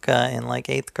yearbook in like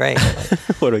 8th grade.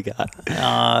 What do we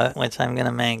got? Which I'm going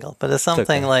to mangle. But it's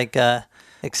something like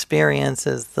experience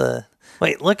is the...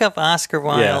 Wait, look up Oscar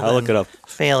Wilde. Yeah, I'll look it up.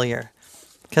 Failure.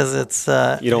 Because it's...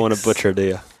 you don't want to butcher, do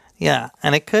you? Yeah,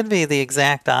 and it could be the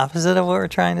exact opposite of what we're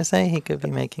trying to say. He could be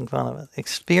making fun of it.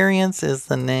 Experience is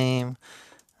the name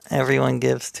everyone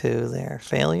gives to their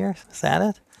failure. Is that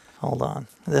it? Hold on.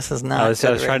 This is not. I was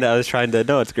trying to.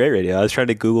 No, it's great radio. I was trying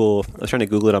to Google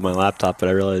it on my laptop, but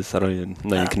I realized I'm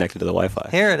not even connected to the Wi-Fi.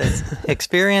 Here it is.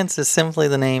 Experience is simply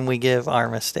the name we give our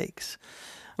mistakes,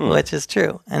 which is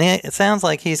true. And it sounds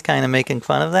like he's kind of making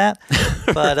fun of that,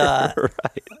 but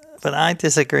right. But I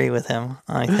disagree with him.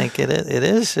 I think it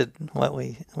is what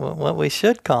we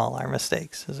should call our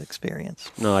mistakes is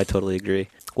experience. No, I totally agree.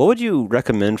 What would you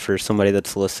recommend for somebody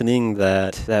that's listening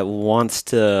that wants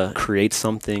to create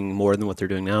something more than what they're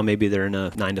doing now? Maybe they're in a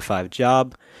 9-to-5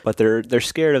 job, but they're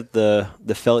scared of the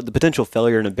potential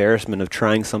failure and embarrassment of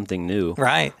trying something new.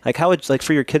 Right. Like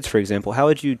for your kids, for example, how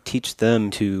would you teach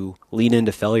them to lean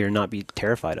into failure and not be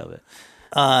terrified of it?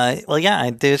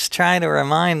 I just try to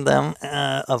remind them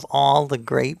of all the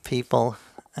great people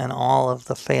and all of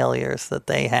the failures that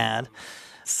they had.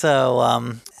 So,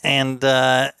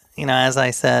 as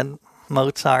I said,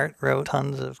 Mozart wrote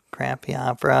tons of crappy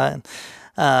opera.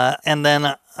 And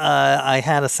then I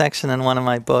had a section in one of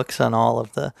my books on all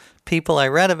of the people I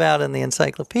read about in the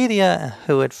encyclopedia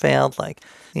who had failed, like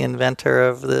the inventor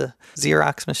of the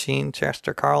Xerox machine,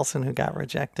 Chester Carlson, who got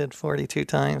rejected 42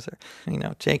 times, or,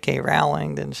 J.K.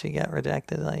 Rowling, didn't she get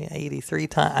rejected like 83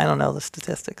 times? I don't know the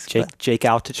statistics. Jake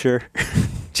Altucher.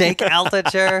 Jake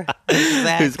Altucher.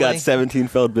 Exactly. Who's got 17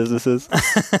 failed businesses.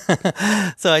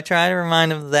 So I try to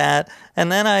remind him of that.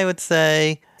 And then I would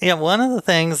say, one of the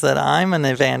things that I'm an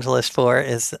evangelist for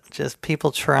is just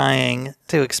people trying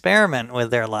to experiment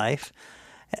with their life.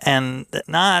 And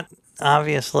not,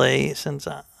 obviously, since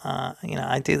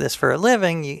I do this for a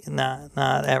living,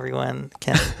 not everyone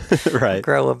can Right.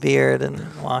 grow a beard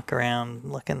and walk around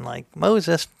looking like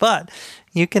Moses, but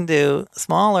you can do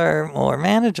smaller, more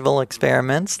manageable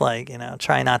experiments like,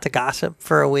 try not to gossip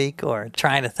for a week, or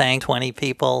try to thank 20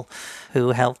 people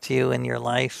who helped you in your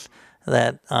life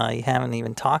that you haven't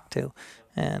even talked to.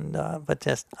 And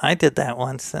I did that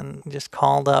once and just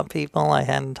called up people I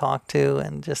hadn't talked to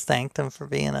and just thanked them for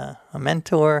being a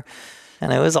mentor.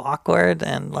 And it was awkward,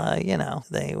 and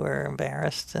they were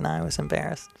embarrassed, and I was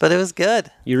embarrassed, but it was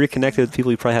good. You reconnected with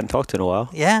people you probably hadn't talked to in a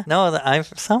while. Yeah, no,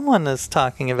 someone is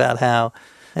talking about how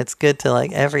it's good to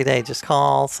every day just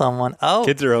call someone. Oh,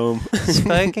 Kids are home.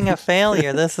 Speaking of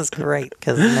failure, this is great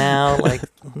because now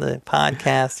the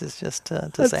podcast is just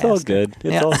a disaster. It's all good.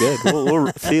 It's all good.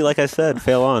 We'll see. Like I said,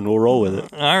 fail on. We'll roll with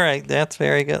it. All right, that's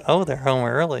very good. Oh, they're home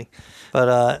early,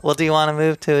 but do you want to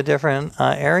move to a different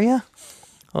area?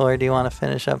 Or do you want to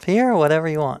finish up here, or whatever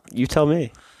you want? You tell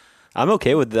me. I'm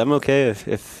okay with it. I'm okay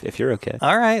if you're okay.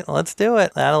 All right, let's do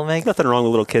it. That'll make... There's nothing wrong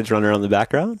with little kids running around in the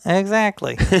background.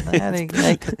 Exactly.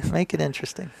 Make it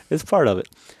interesting. It's part of it.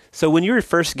 So when you were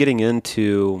first getting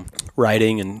into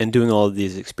writing and doing all of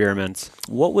these experiments,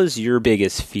 what was your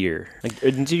biggest fear?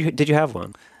 Did you have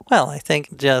one? Well, I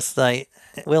think just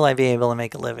will I be able to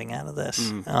make a living out of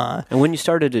this? And when you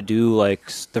started to do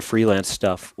the freelance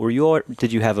stuff,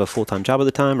 did you have a full-time job at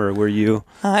the time, or were you?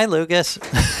 Hi, Lucas.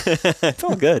 It's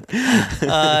all good.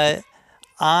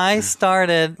 I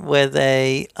started with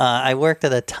I worked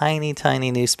at a tiny,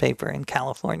 tiny newspaper in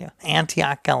California,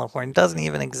 Antioch, California. It doesn't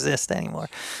even exist anymore.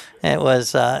 It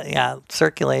was,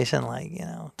 circulation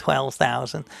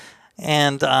 12,000.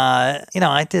 And,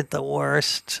 I did the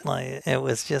worst. It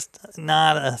was just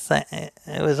not a thing.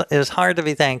 It was hard to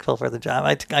be thankful for the job.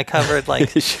 I covered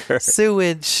Sure.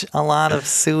 sewage, a lot of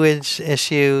sewage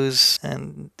issues.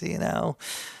 And,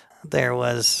 there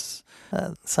was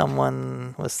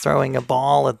someone was throwing a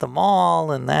ball at the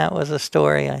mall, and that was a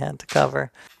story I had to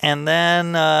cover. And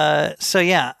then,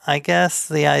 I guess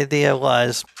the idea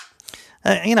was,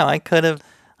 I could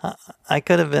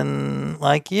have been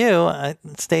like you. I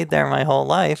stayed there my whole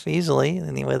life easily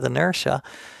with inertia,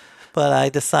 but I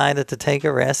decided to take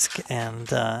a risk. And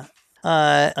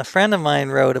a friend of mine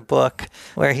wrote a book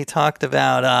where he talked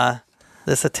about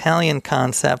this Italian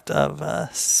concept of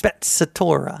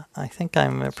spezzatura. I think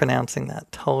I'm pronouncing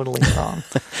that totally wrong.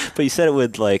 But you said it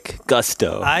with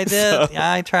gusto. I did. So.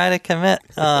 I try to commit.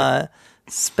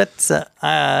 Spezza.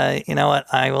 You know what?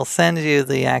 I will send you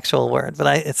the actual word,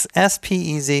 but it's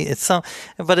S-P-E-Z.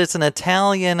 But it's an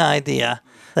Italian idea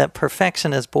that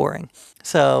perfection is boring.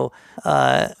 So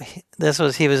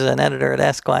he was an editor at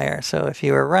Esquire. So if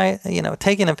you were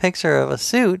taking a picture of a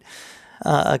suit,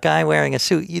 a guy wearing a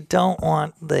suit, you don't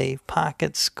want the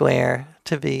pocket square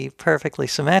to be perfectly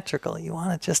symmetrical. You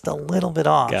want it just a little bit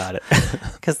off. Got it.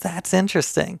 Because that's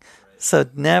interesting. So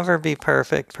never be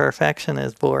perfect. Perfection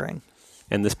is boring.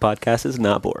 And this podcast is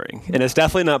not boring. And it's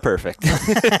definitely not perfect.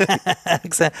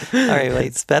 Exactly. All right,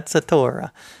 wait.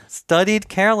 Spezzatura. Studied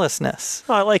carelessness.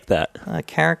 Oh, I like that. A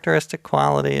characteristic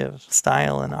quality of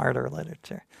style in art or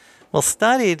literature. Well,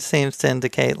 studied seems to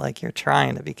indicate you're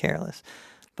trying to be careless.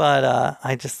 But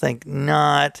I just think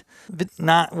not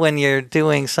when you're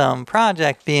doing some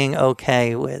project being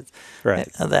okay with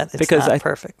that it's because not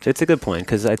perfect. It's a good point,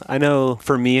 because I know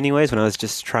for me anyways, when I was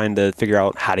just trying to figure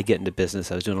out how to get into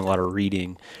business, I was doing a lot of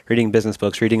reading business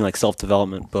books, reading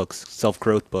self-development books,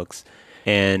 self-growth books.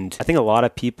 And I think a lot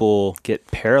of people get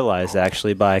paralyzed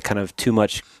actually by kind of too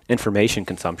much information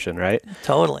consumption, right?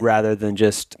 Totally. Rather than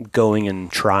just going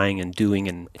and trying and doing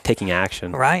and taking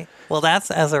action. Right. Well,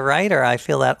 as a writer, I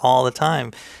feel that all the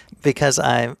time because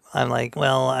I'm like,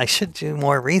 well, I should do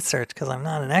more research because I'm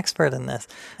not an expert in this.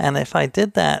 And if I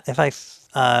did that, if I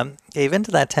gave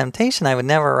into that temptation, I would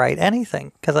never write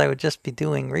anything because I would just be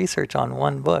doing research on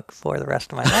one book for the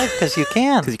rest of my life because you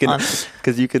can.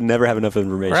 Because you can never have enough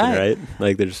information,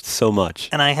 right? There's so much.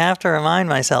 And I have to remind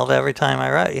myself every time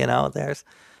I write,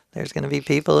 there's going to be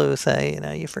people who say,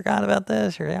 you forgot about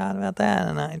this, you forgot about that.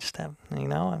 And I just have,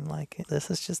 I'm like, this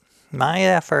is just my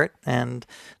effort. And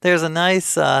there's a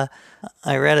nice, I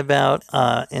read about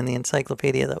in the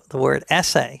encyclopedia the word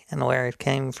essay and where it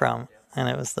came from. And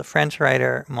it was the French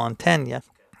writer Montaigne.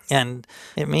 And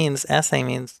it means, essay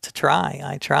means to try.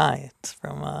 I try. It's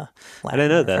from I didn't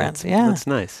know that. Yeah. That's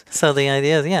nice. So the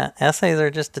idea is, essays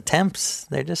are just attempts.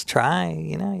 They're just try,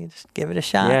 you just give it a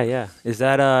shot. Yeah. Is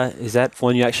that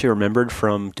one you actually remembered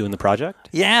from doing the project?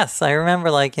 Yes, I remember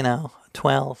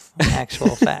 12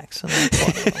 actual facts. And that's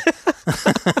one of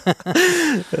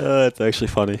them. That's actually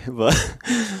funny, but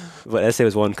essay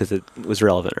was one because it was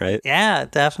relevant, right? Yeah,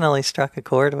 it definitely struck a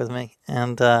chord with me.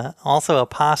 And also,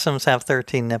 opossums have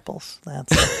 13 nipples.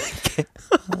 That's the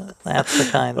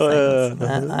kind of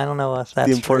thing. I don't know if that's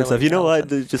the important really stuff. You know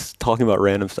what? relevant. Just talking about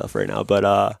random stuff right now, but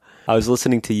I was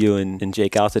listening to you and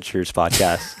Jake Altucher's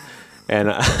podcast,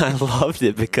 and I loved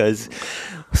it because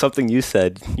something you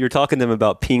said. You were talking to them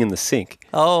about peeing in the sink.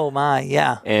 Oh my,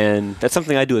 yeah. And that's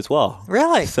something I do as well.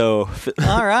 Really? So,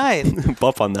 all right.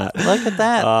 Bump on that. Look at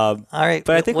that. All right.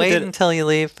 But I think wait until you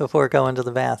leave before going to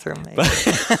the bathroom. Maybe. I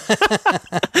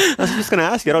was just going to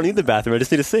ask you. I don't need the bathroom. I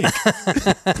just need a sink.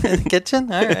 Kitchen?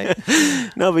 All right.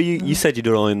 No, but you said you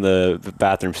do it only in the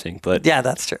bathroom sink. But yeah,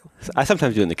 that's true. I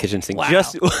sometimes do it in the kitchen sink. Wow.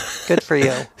 Just good for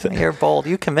you. You're bold.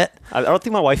 You commit. I don't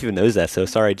think my wife even knows that. So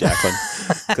sorry, Jacqueline.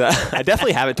 I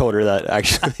definitely haven't told her that,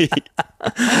 actually.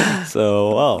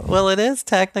 So, well, it is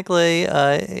technically,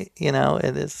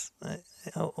 it is,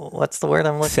 what's the word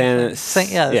I'm looking for? It's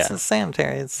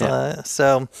sanitary. It's,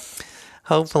 so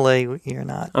hopefully you're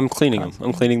not. I'm cleaning them.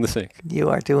 I'm cleaning the sink. You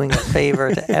are doing a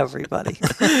favor to everybody.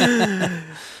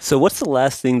 So what's the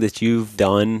last thing that you've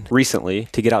done recently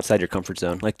to get outside your comfort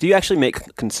zone? Do you actually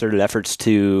make concerted efforts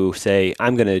to say,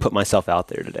 I'm going to put myself out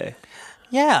there today?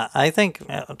 Yeah, I think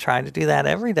I'm trying to do that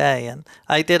every day. And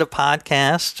I did a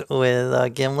podcast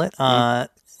with Gimlet,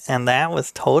 and that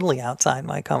was totally outside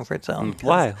my comfort zone.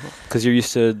 Why? Because you're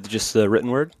used to just the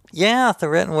written word? Yeah, the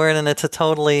written word, and it's a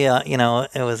totally,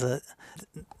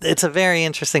 it's a very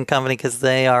interesting company because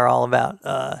they are all about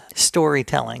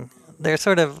storytelling.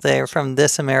 They're from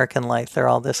This American Life. They're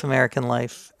all This American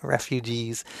Life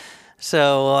refugees.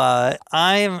 So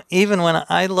I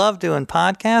love doing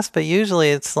podcasts, but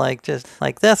usually it's just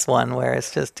like this one where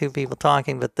it's just two people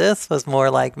talking. But this was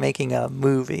more like making a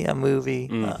movie, a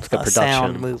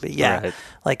sound movie. Yeah,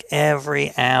 right.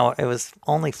 Every hour. It was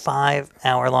only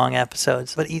 5-hour-long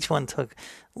episodes, but each one took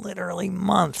literally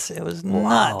months. It was nuts.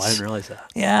 Wow, I didn't realize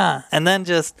that. Yeah, and then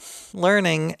just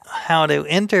learning how to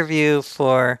interview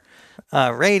for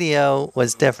radio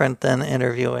was different than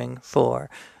interviewing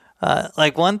for.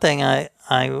 One thing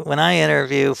when I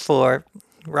interview for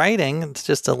writing, it's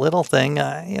just a little thing.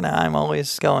 I'm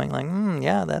always going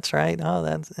yeah, that's right. Oh,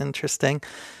 that's interesting.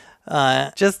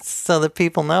 Just so that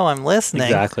people know I'm listening.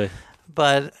 Exactly.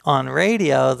 But on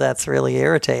radio, that's really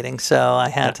irritating. So I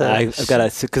had to. I've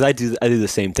got to, because I do the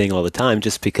same thing all the time,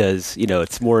 just because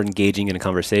it's more engaging in a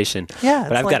conversation. Yeah.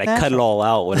 But I've got to cut it all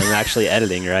out when I'm actually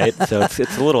editing, right? So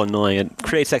it's a little annoying. It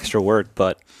creates extra work,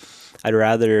 but I'd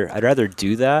rather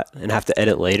do that and have to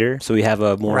edit later, so we have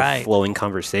a more flowing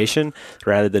conversation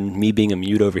rather than me being a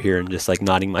mute over here and just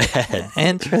nodding my head.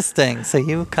 Interesting. So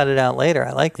you cut it out later.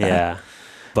 I like that. Yeah.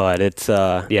 But it's,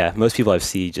 most people I've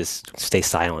seen just stay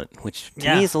silent, which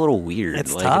to me is a little weird.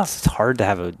 It's tough. It's hard to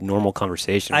have a normal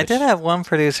conversation. I did have one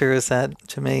producer who said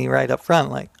to me right up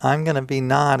front, I'm going to be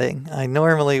nodding. I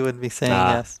normally would be saying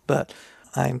yes, but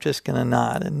I'm just going to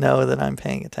nod and know that I'm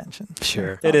paying attention.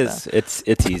 Sure. It is.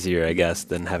 It's easier, I guess,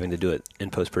 than having to do it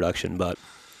in post-production. But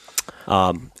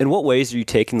in what ways are you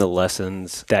taking the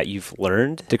lessons that you've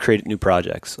learned to create new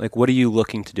projects? What are you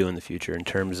looking to do in the future in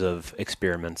terms of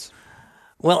experiments?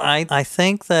 Well, I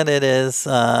think that it is,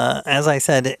 as I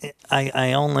said,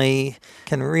 I only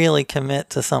can really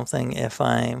commit to something if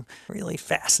I'm really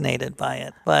fascinated by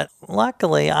it. But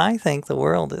luckily, I think the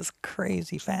world is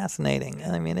crazy fascinating.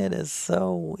 I mean, it is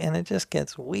so, and it just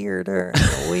gets weirder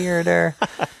and weirder.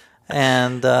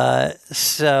 And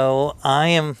so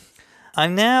I'm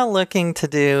now looking to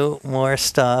do more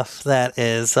stuff that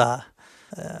is, I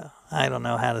don't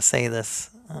know how to say this.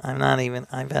 I'm not even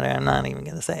going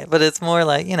to say it, but it's more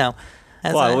where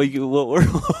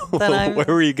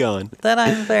were you going? That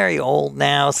I'm very old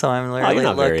now, so I'm really you're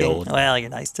not looking. Very old. Well, you're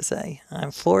nice to say.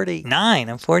 I'm 49.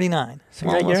 I'm 49.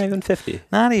 So you're not even 50.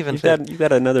 Not even 50. You've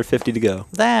got another 50 to go.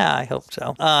 Yeah, I hope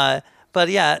so. But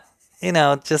yeah,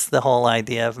 just the whole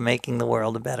idea of making the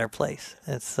world a better place.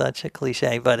 It's such a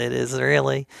cliche, but it is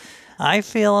really. I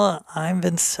feel I've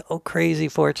been so crazy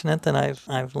fortunate that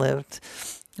I've lived.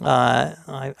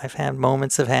 I've had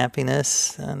moments of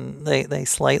happiness, and they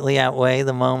slightly outweigh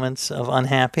the moments of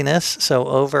unhappiness. So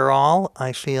overall,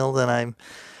 I feel that I'm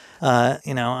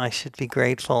I should be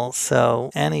grateful. So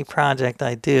any project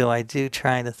I do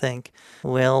try to think,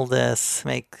 will this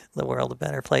make the world a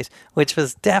better place? Which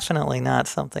was definitely not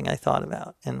something I thought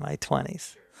about in my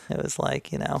 20s. It was like,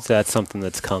 So that's something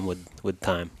that's come with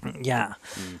time. yeah.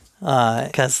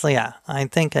 Because, I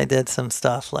think I did some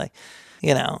stuff like,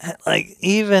 like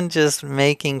even just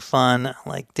making fun,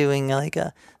 like doing like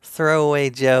a throwaway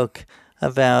joke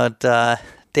about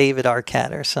David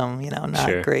Arquette or some, not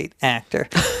Sure. great actor.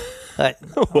 But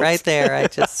right there, I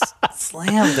just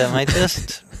slammed him. I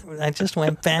just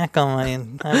went back on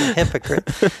I'm a hypocrite.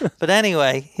 But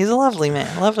anyway, he's a lovely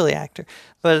man, lovely actor.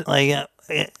 But like,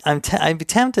 I'd be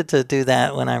tempted to do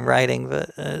that when I'm writing,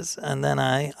 and then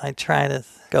I try to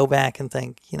go back and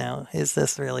think, is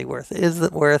this really worth it? Is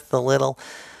it worth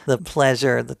the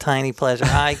pleasure, the tiny pleasure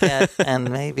I get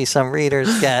and maybe some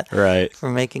readers get Right.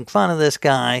 from making fun of this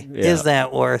guy? Yeah. Is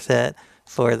that worth it?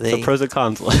 For the pros and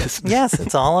cons list. Yes,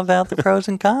 it's all about the pros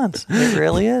and cons. It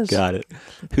really is. Got it.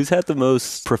 Who's had the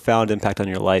most profound impact on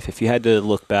your life? If you had to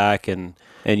look back and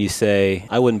you say,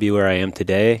 I wouldn't be where I am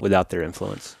today without their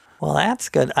influence. Well, that's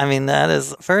good. I mean, that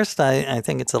is, first, I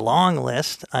think it's a long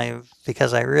list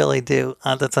because I really do.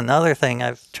 That's another thing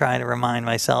I've tried to remind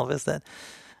myself is that,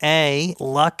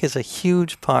 luck is a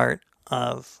huge part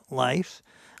of life.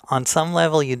 On some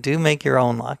level, you do make your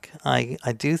own luck. I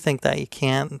do think that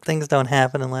things don't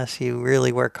happen unless you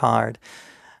really work hard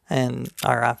and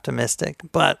are optimistic.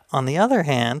 But on the other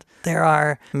hand, there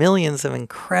are millions of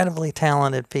incredibly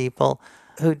talented people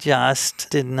who just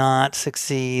did not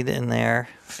succeed in their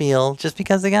field just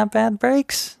because they got bad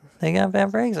breaks.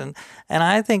 And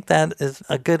I think that is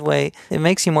a good way. It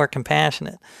makes you more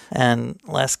compassionate and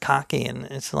less cocky. And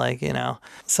it's like,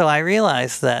 So I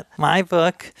realized that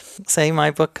say my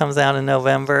book comes out in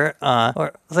November,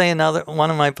 or say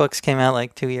one of my books came out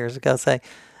like 2 years ago, say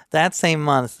that same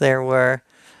month there were,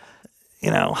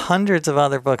 hundreds of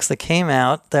other books that came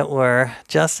out that were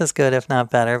just as good, if not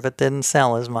better, but didn't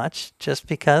sell as much just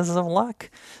because of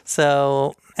luck.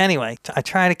 So anyway, I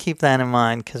try to keep that in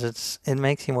mind because it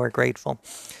makes you more grateful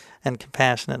and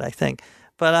compassionate, I think.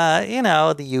 But,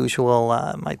 the usual,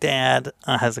 my dad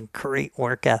has a great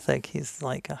work ethic. He's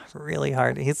like really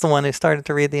hard. He's the one who started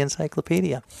to read the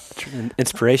encyclopedia.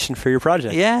 Inspiration for your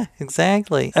project. Yeah,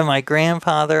 exactly. And my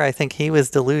grandfather, I think he was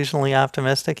delusionally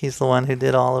optimistic. He's the one who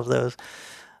did all of those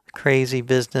crazy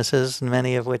businesses,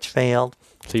 many of which failed.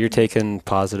 So you're taking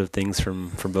positive things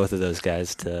from both of those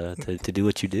guys to do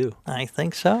what you do. I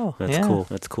think so. That's cool.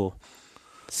 That's cool.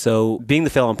 So being the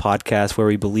Fail On podcast, where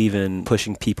we believe in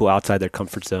pushing people outside their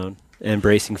comfort zone,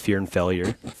 embracing fear and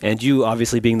failure, and you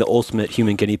obviously being the ultimate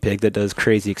human guinea pig that does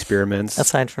crazy experiments.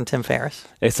 Aside from Tim Ferriss.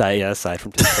 Aside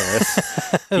from Tim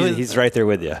Ferriss. he's right there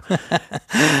with you.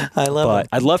 I love it.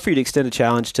 I'd love for you to extend a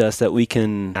challenge to us that we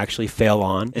can actually fail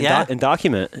on and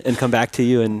document and come back to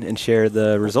you and share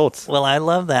the results. Well, I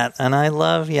love that. And I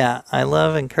love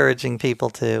encouraging people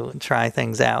to try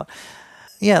things out.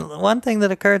 Yeah, one thing that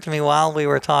occurred to me while we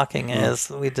were talking is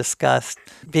we discussed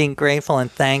being grateful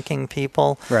and thanking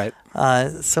people. Right.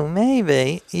 So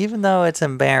maybe, even though it's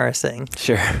embarrassing,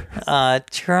 sure,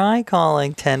 try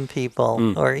calling 10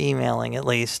 people or emailing at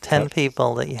least 10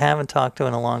 people that you haven't talked to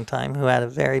in a long time who had a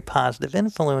very positive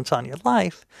influence on your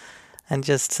life, and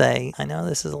just say, I know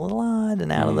this is a little odd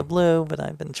and out of the blue, but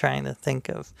I've been trying to think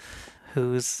of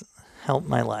who's helped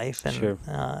my life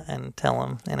and tell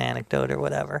them an anecdote or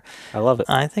whatever. I love it.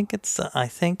 I think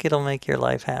it'll make your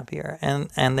life happier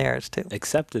and theirs too.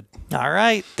 Accepted. All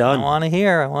right. Done. I want to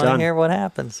hear what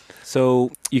happens.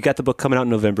 So you got the book coming out in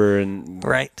November, and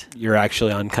right. You're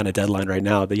actually on kind of deadline right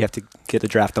now, but you have to get the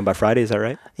draft done by Friday. Is that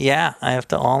right? Yeah, I have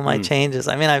to all my changes.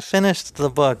 I mean, I finished the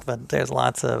book, but there's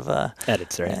lots of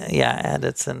edits, right?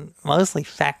 Edits and mostly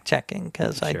fact checking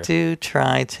because I do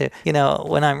try to.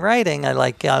 When I'm writing,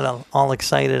 I get all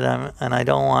excited and I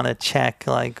don't want to check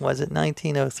was it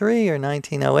 1903 or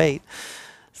 1908?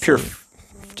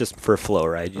 Just for flow,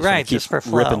 right? Just for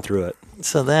flow. Ripping through it.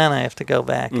 So then I have to go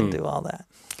back and do all that.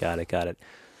 Got it.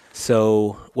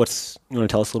 So you want to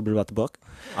tell us a little bit about the book?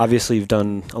 Obviously, you've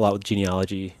done a lot with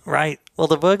genealogy. Right. Well,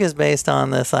 the book is based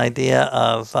on this idea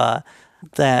of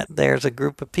that there's a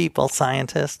group of people,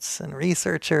 scientists and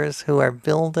researchers, who are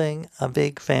building a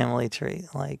big family tree,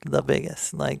 like the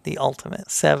biggest, like the ultimate,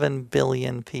 7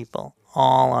 billion people,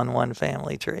 all on one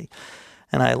family tree.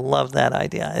 And I love that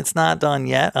idea. It's not done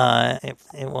yet.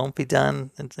 It won't be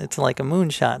done. It's like a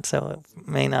moonshot, so it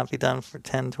may not be done for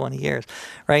 10, 20 years.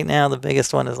 Right now, the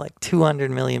biggest one is like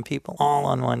 200 million people, all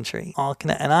on one tree,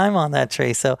 and I'm on that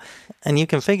tree. And you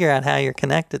can figure out how you're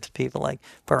connected to people. Like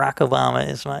Barack Obama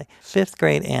is my 5th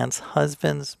grade aunt's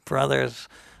husband's brother's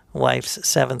wife's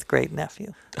 7th grade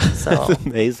nephew. So That's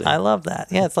amazing. I love that.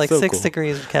 Yeah, it's like So 6 cool.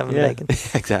 degrees of Kevin Yeah, Bacon.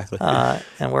 exactly.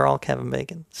 And we're all Kevin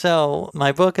Bacon. So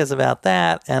my book is about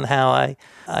that and how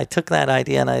I took that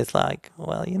idea and I was like,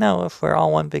 well, if we're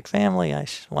all one big family,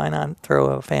 why not throw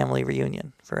a family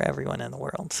reunion for everyone in the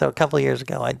world? So a couple of years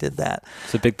ago, I did that.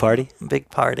 It's a big party. Big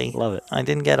party. Love it. I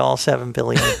didn't get all 7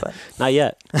 billion, but Not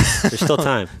yet. There's still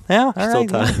time. yeah, all Still right,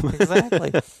 time. yeah,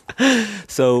 exactly.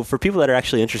 So for people that are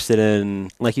actually interested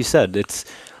in, like you said, it's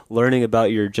learning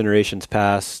about your generation's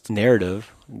past narrative,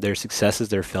 their successes,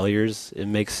 their failures. It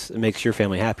makes your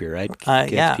family happier, right?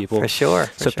 Gives Yeah, for sure.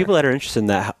 People that are interested in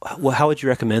that, how would you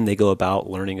recommend they go about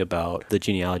learning about the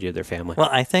genealogy of their family? Well,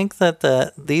 I think that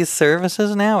these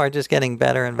services now are just getting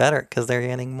better and better because they're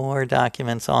getting more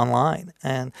documents online,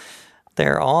 and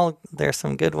there's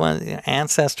some good ones.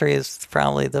 Ancestry is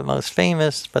probably the most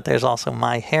famous, but there's also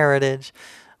MyHeritage.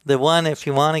 The one, if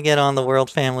you want to get on the World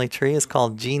Family Tree, is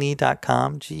called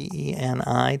guinea.com,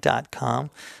 GENI.com.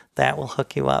 That will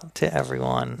hook you up to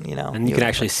everyone, And you can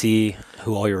actually see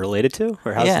who all you're related to?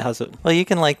 Or how's it? Well, you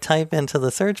can type into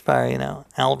the search bar,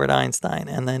 Albert Einstein,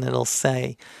 and then it'll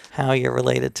say how you're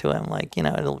related to him.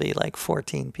 It'll be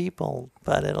 14 people,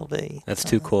 but it'll be... That's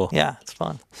too cool. Yeah, it's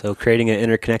fun. So creating an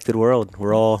interconnected world.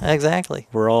 Exactly.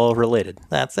 We're all related.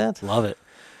 That's it. Love it.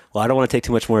 Well, I don't want to take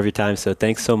too much more of your time, so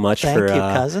thanks so much Thank you,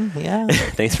 cousin. Yeah.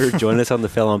 Thanks for joining us on the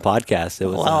Fail On podcast. It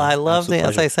was I love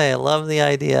as I say, I love the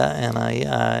idea, and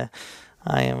I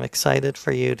am excited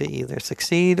for you to either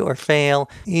succeed or fail.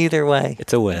 Either way,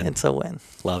 it's a win. It's a win.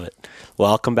 Love it.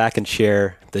 Well, I'll come back and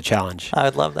share the challenge. I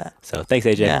would love that. So thanks,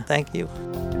 AJ. Yeah, thank you.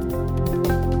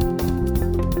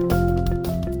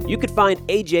 You can find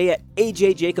AJ at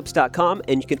ajjacobs.com,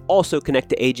 and you can also connect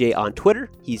to AJ on Twitter.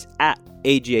 He's at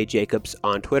AJ Jacobs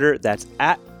on Twitter. That's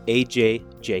at AJ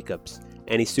Jacobs,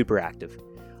 and he's super active.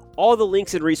 All the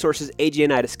links and resources AJ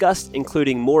and I discussed,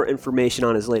 including more information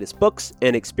on his latest books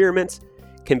and experiments,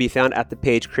 can be found at the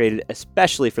page created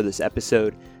especially for this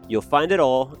episode. You'll find it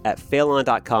all at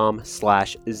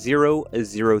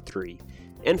failon.com/003.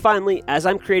 And finally, as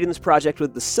I'm creating this project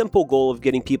with the simple goal of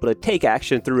getting people to take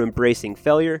action through embracing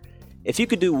failure, if you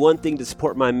could do one thing to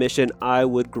support my mission, I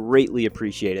would greatly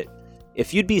appreciate it.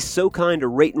 If you'd be so kind to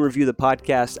rate and review the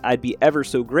podcast, I'd be ever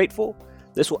so grateful.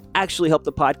 This will actually help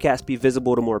the podcast be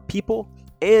visible to more people.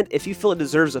 And if you feel it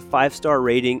deserves a 5-star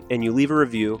rating and you leave a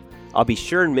review, I'll be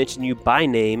sure and mention you by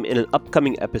name in an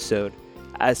upcoming episode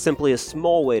as simply a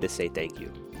small way to say thank you.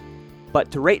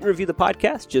 But to rate and review the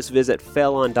podcast, just visit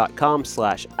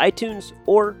failon.com/iTunes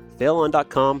or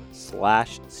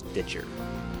failon.com/Stitcher.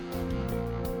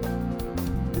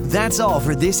 That's all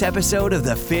for this episode of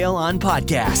the Fail On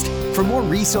Podcast. For more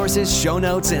resources, show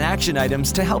notes, and action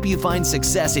items to help you find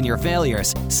success in your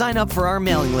failures, sign up for our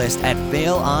mailing list at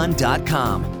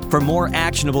failon.com. For more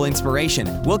actionable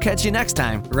inspiration, we'll catch you next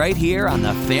time right here on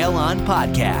the Fail On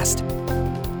Podcast.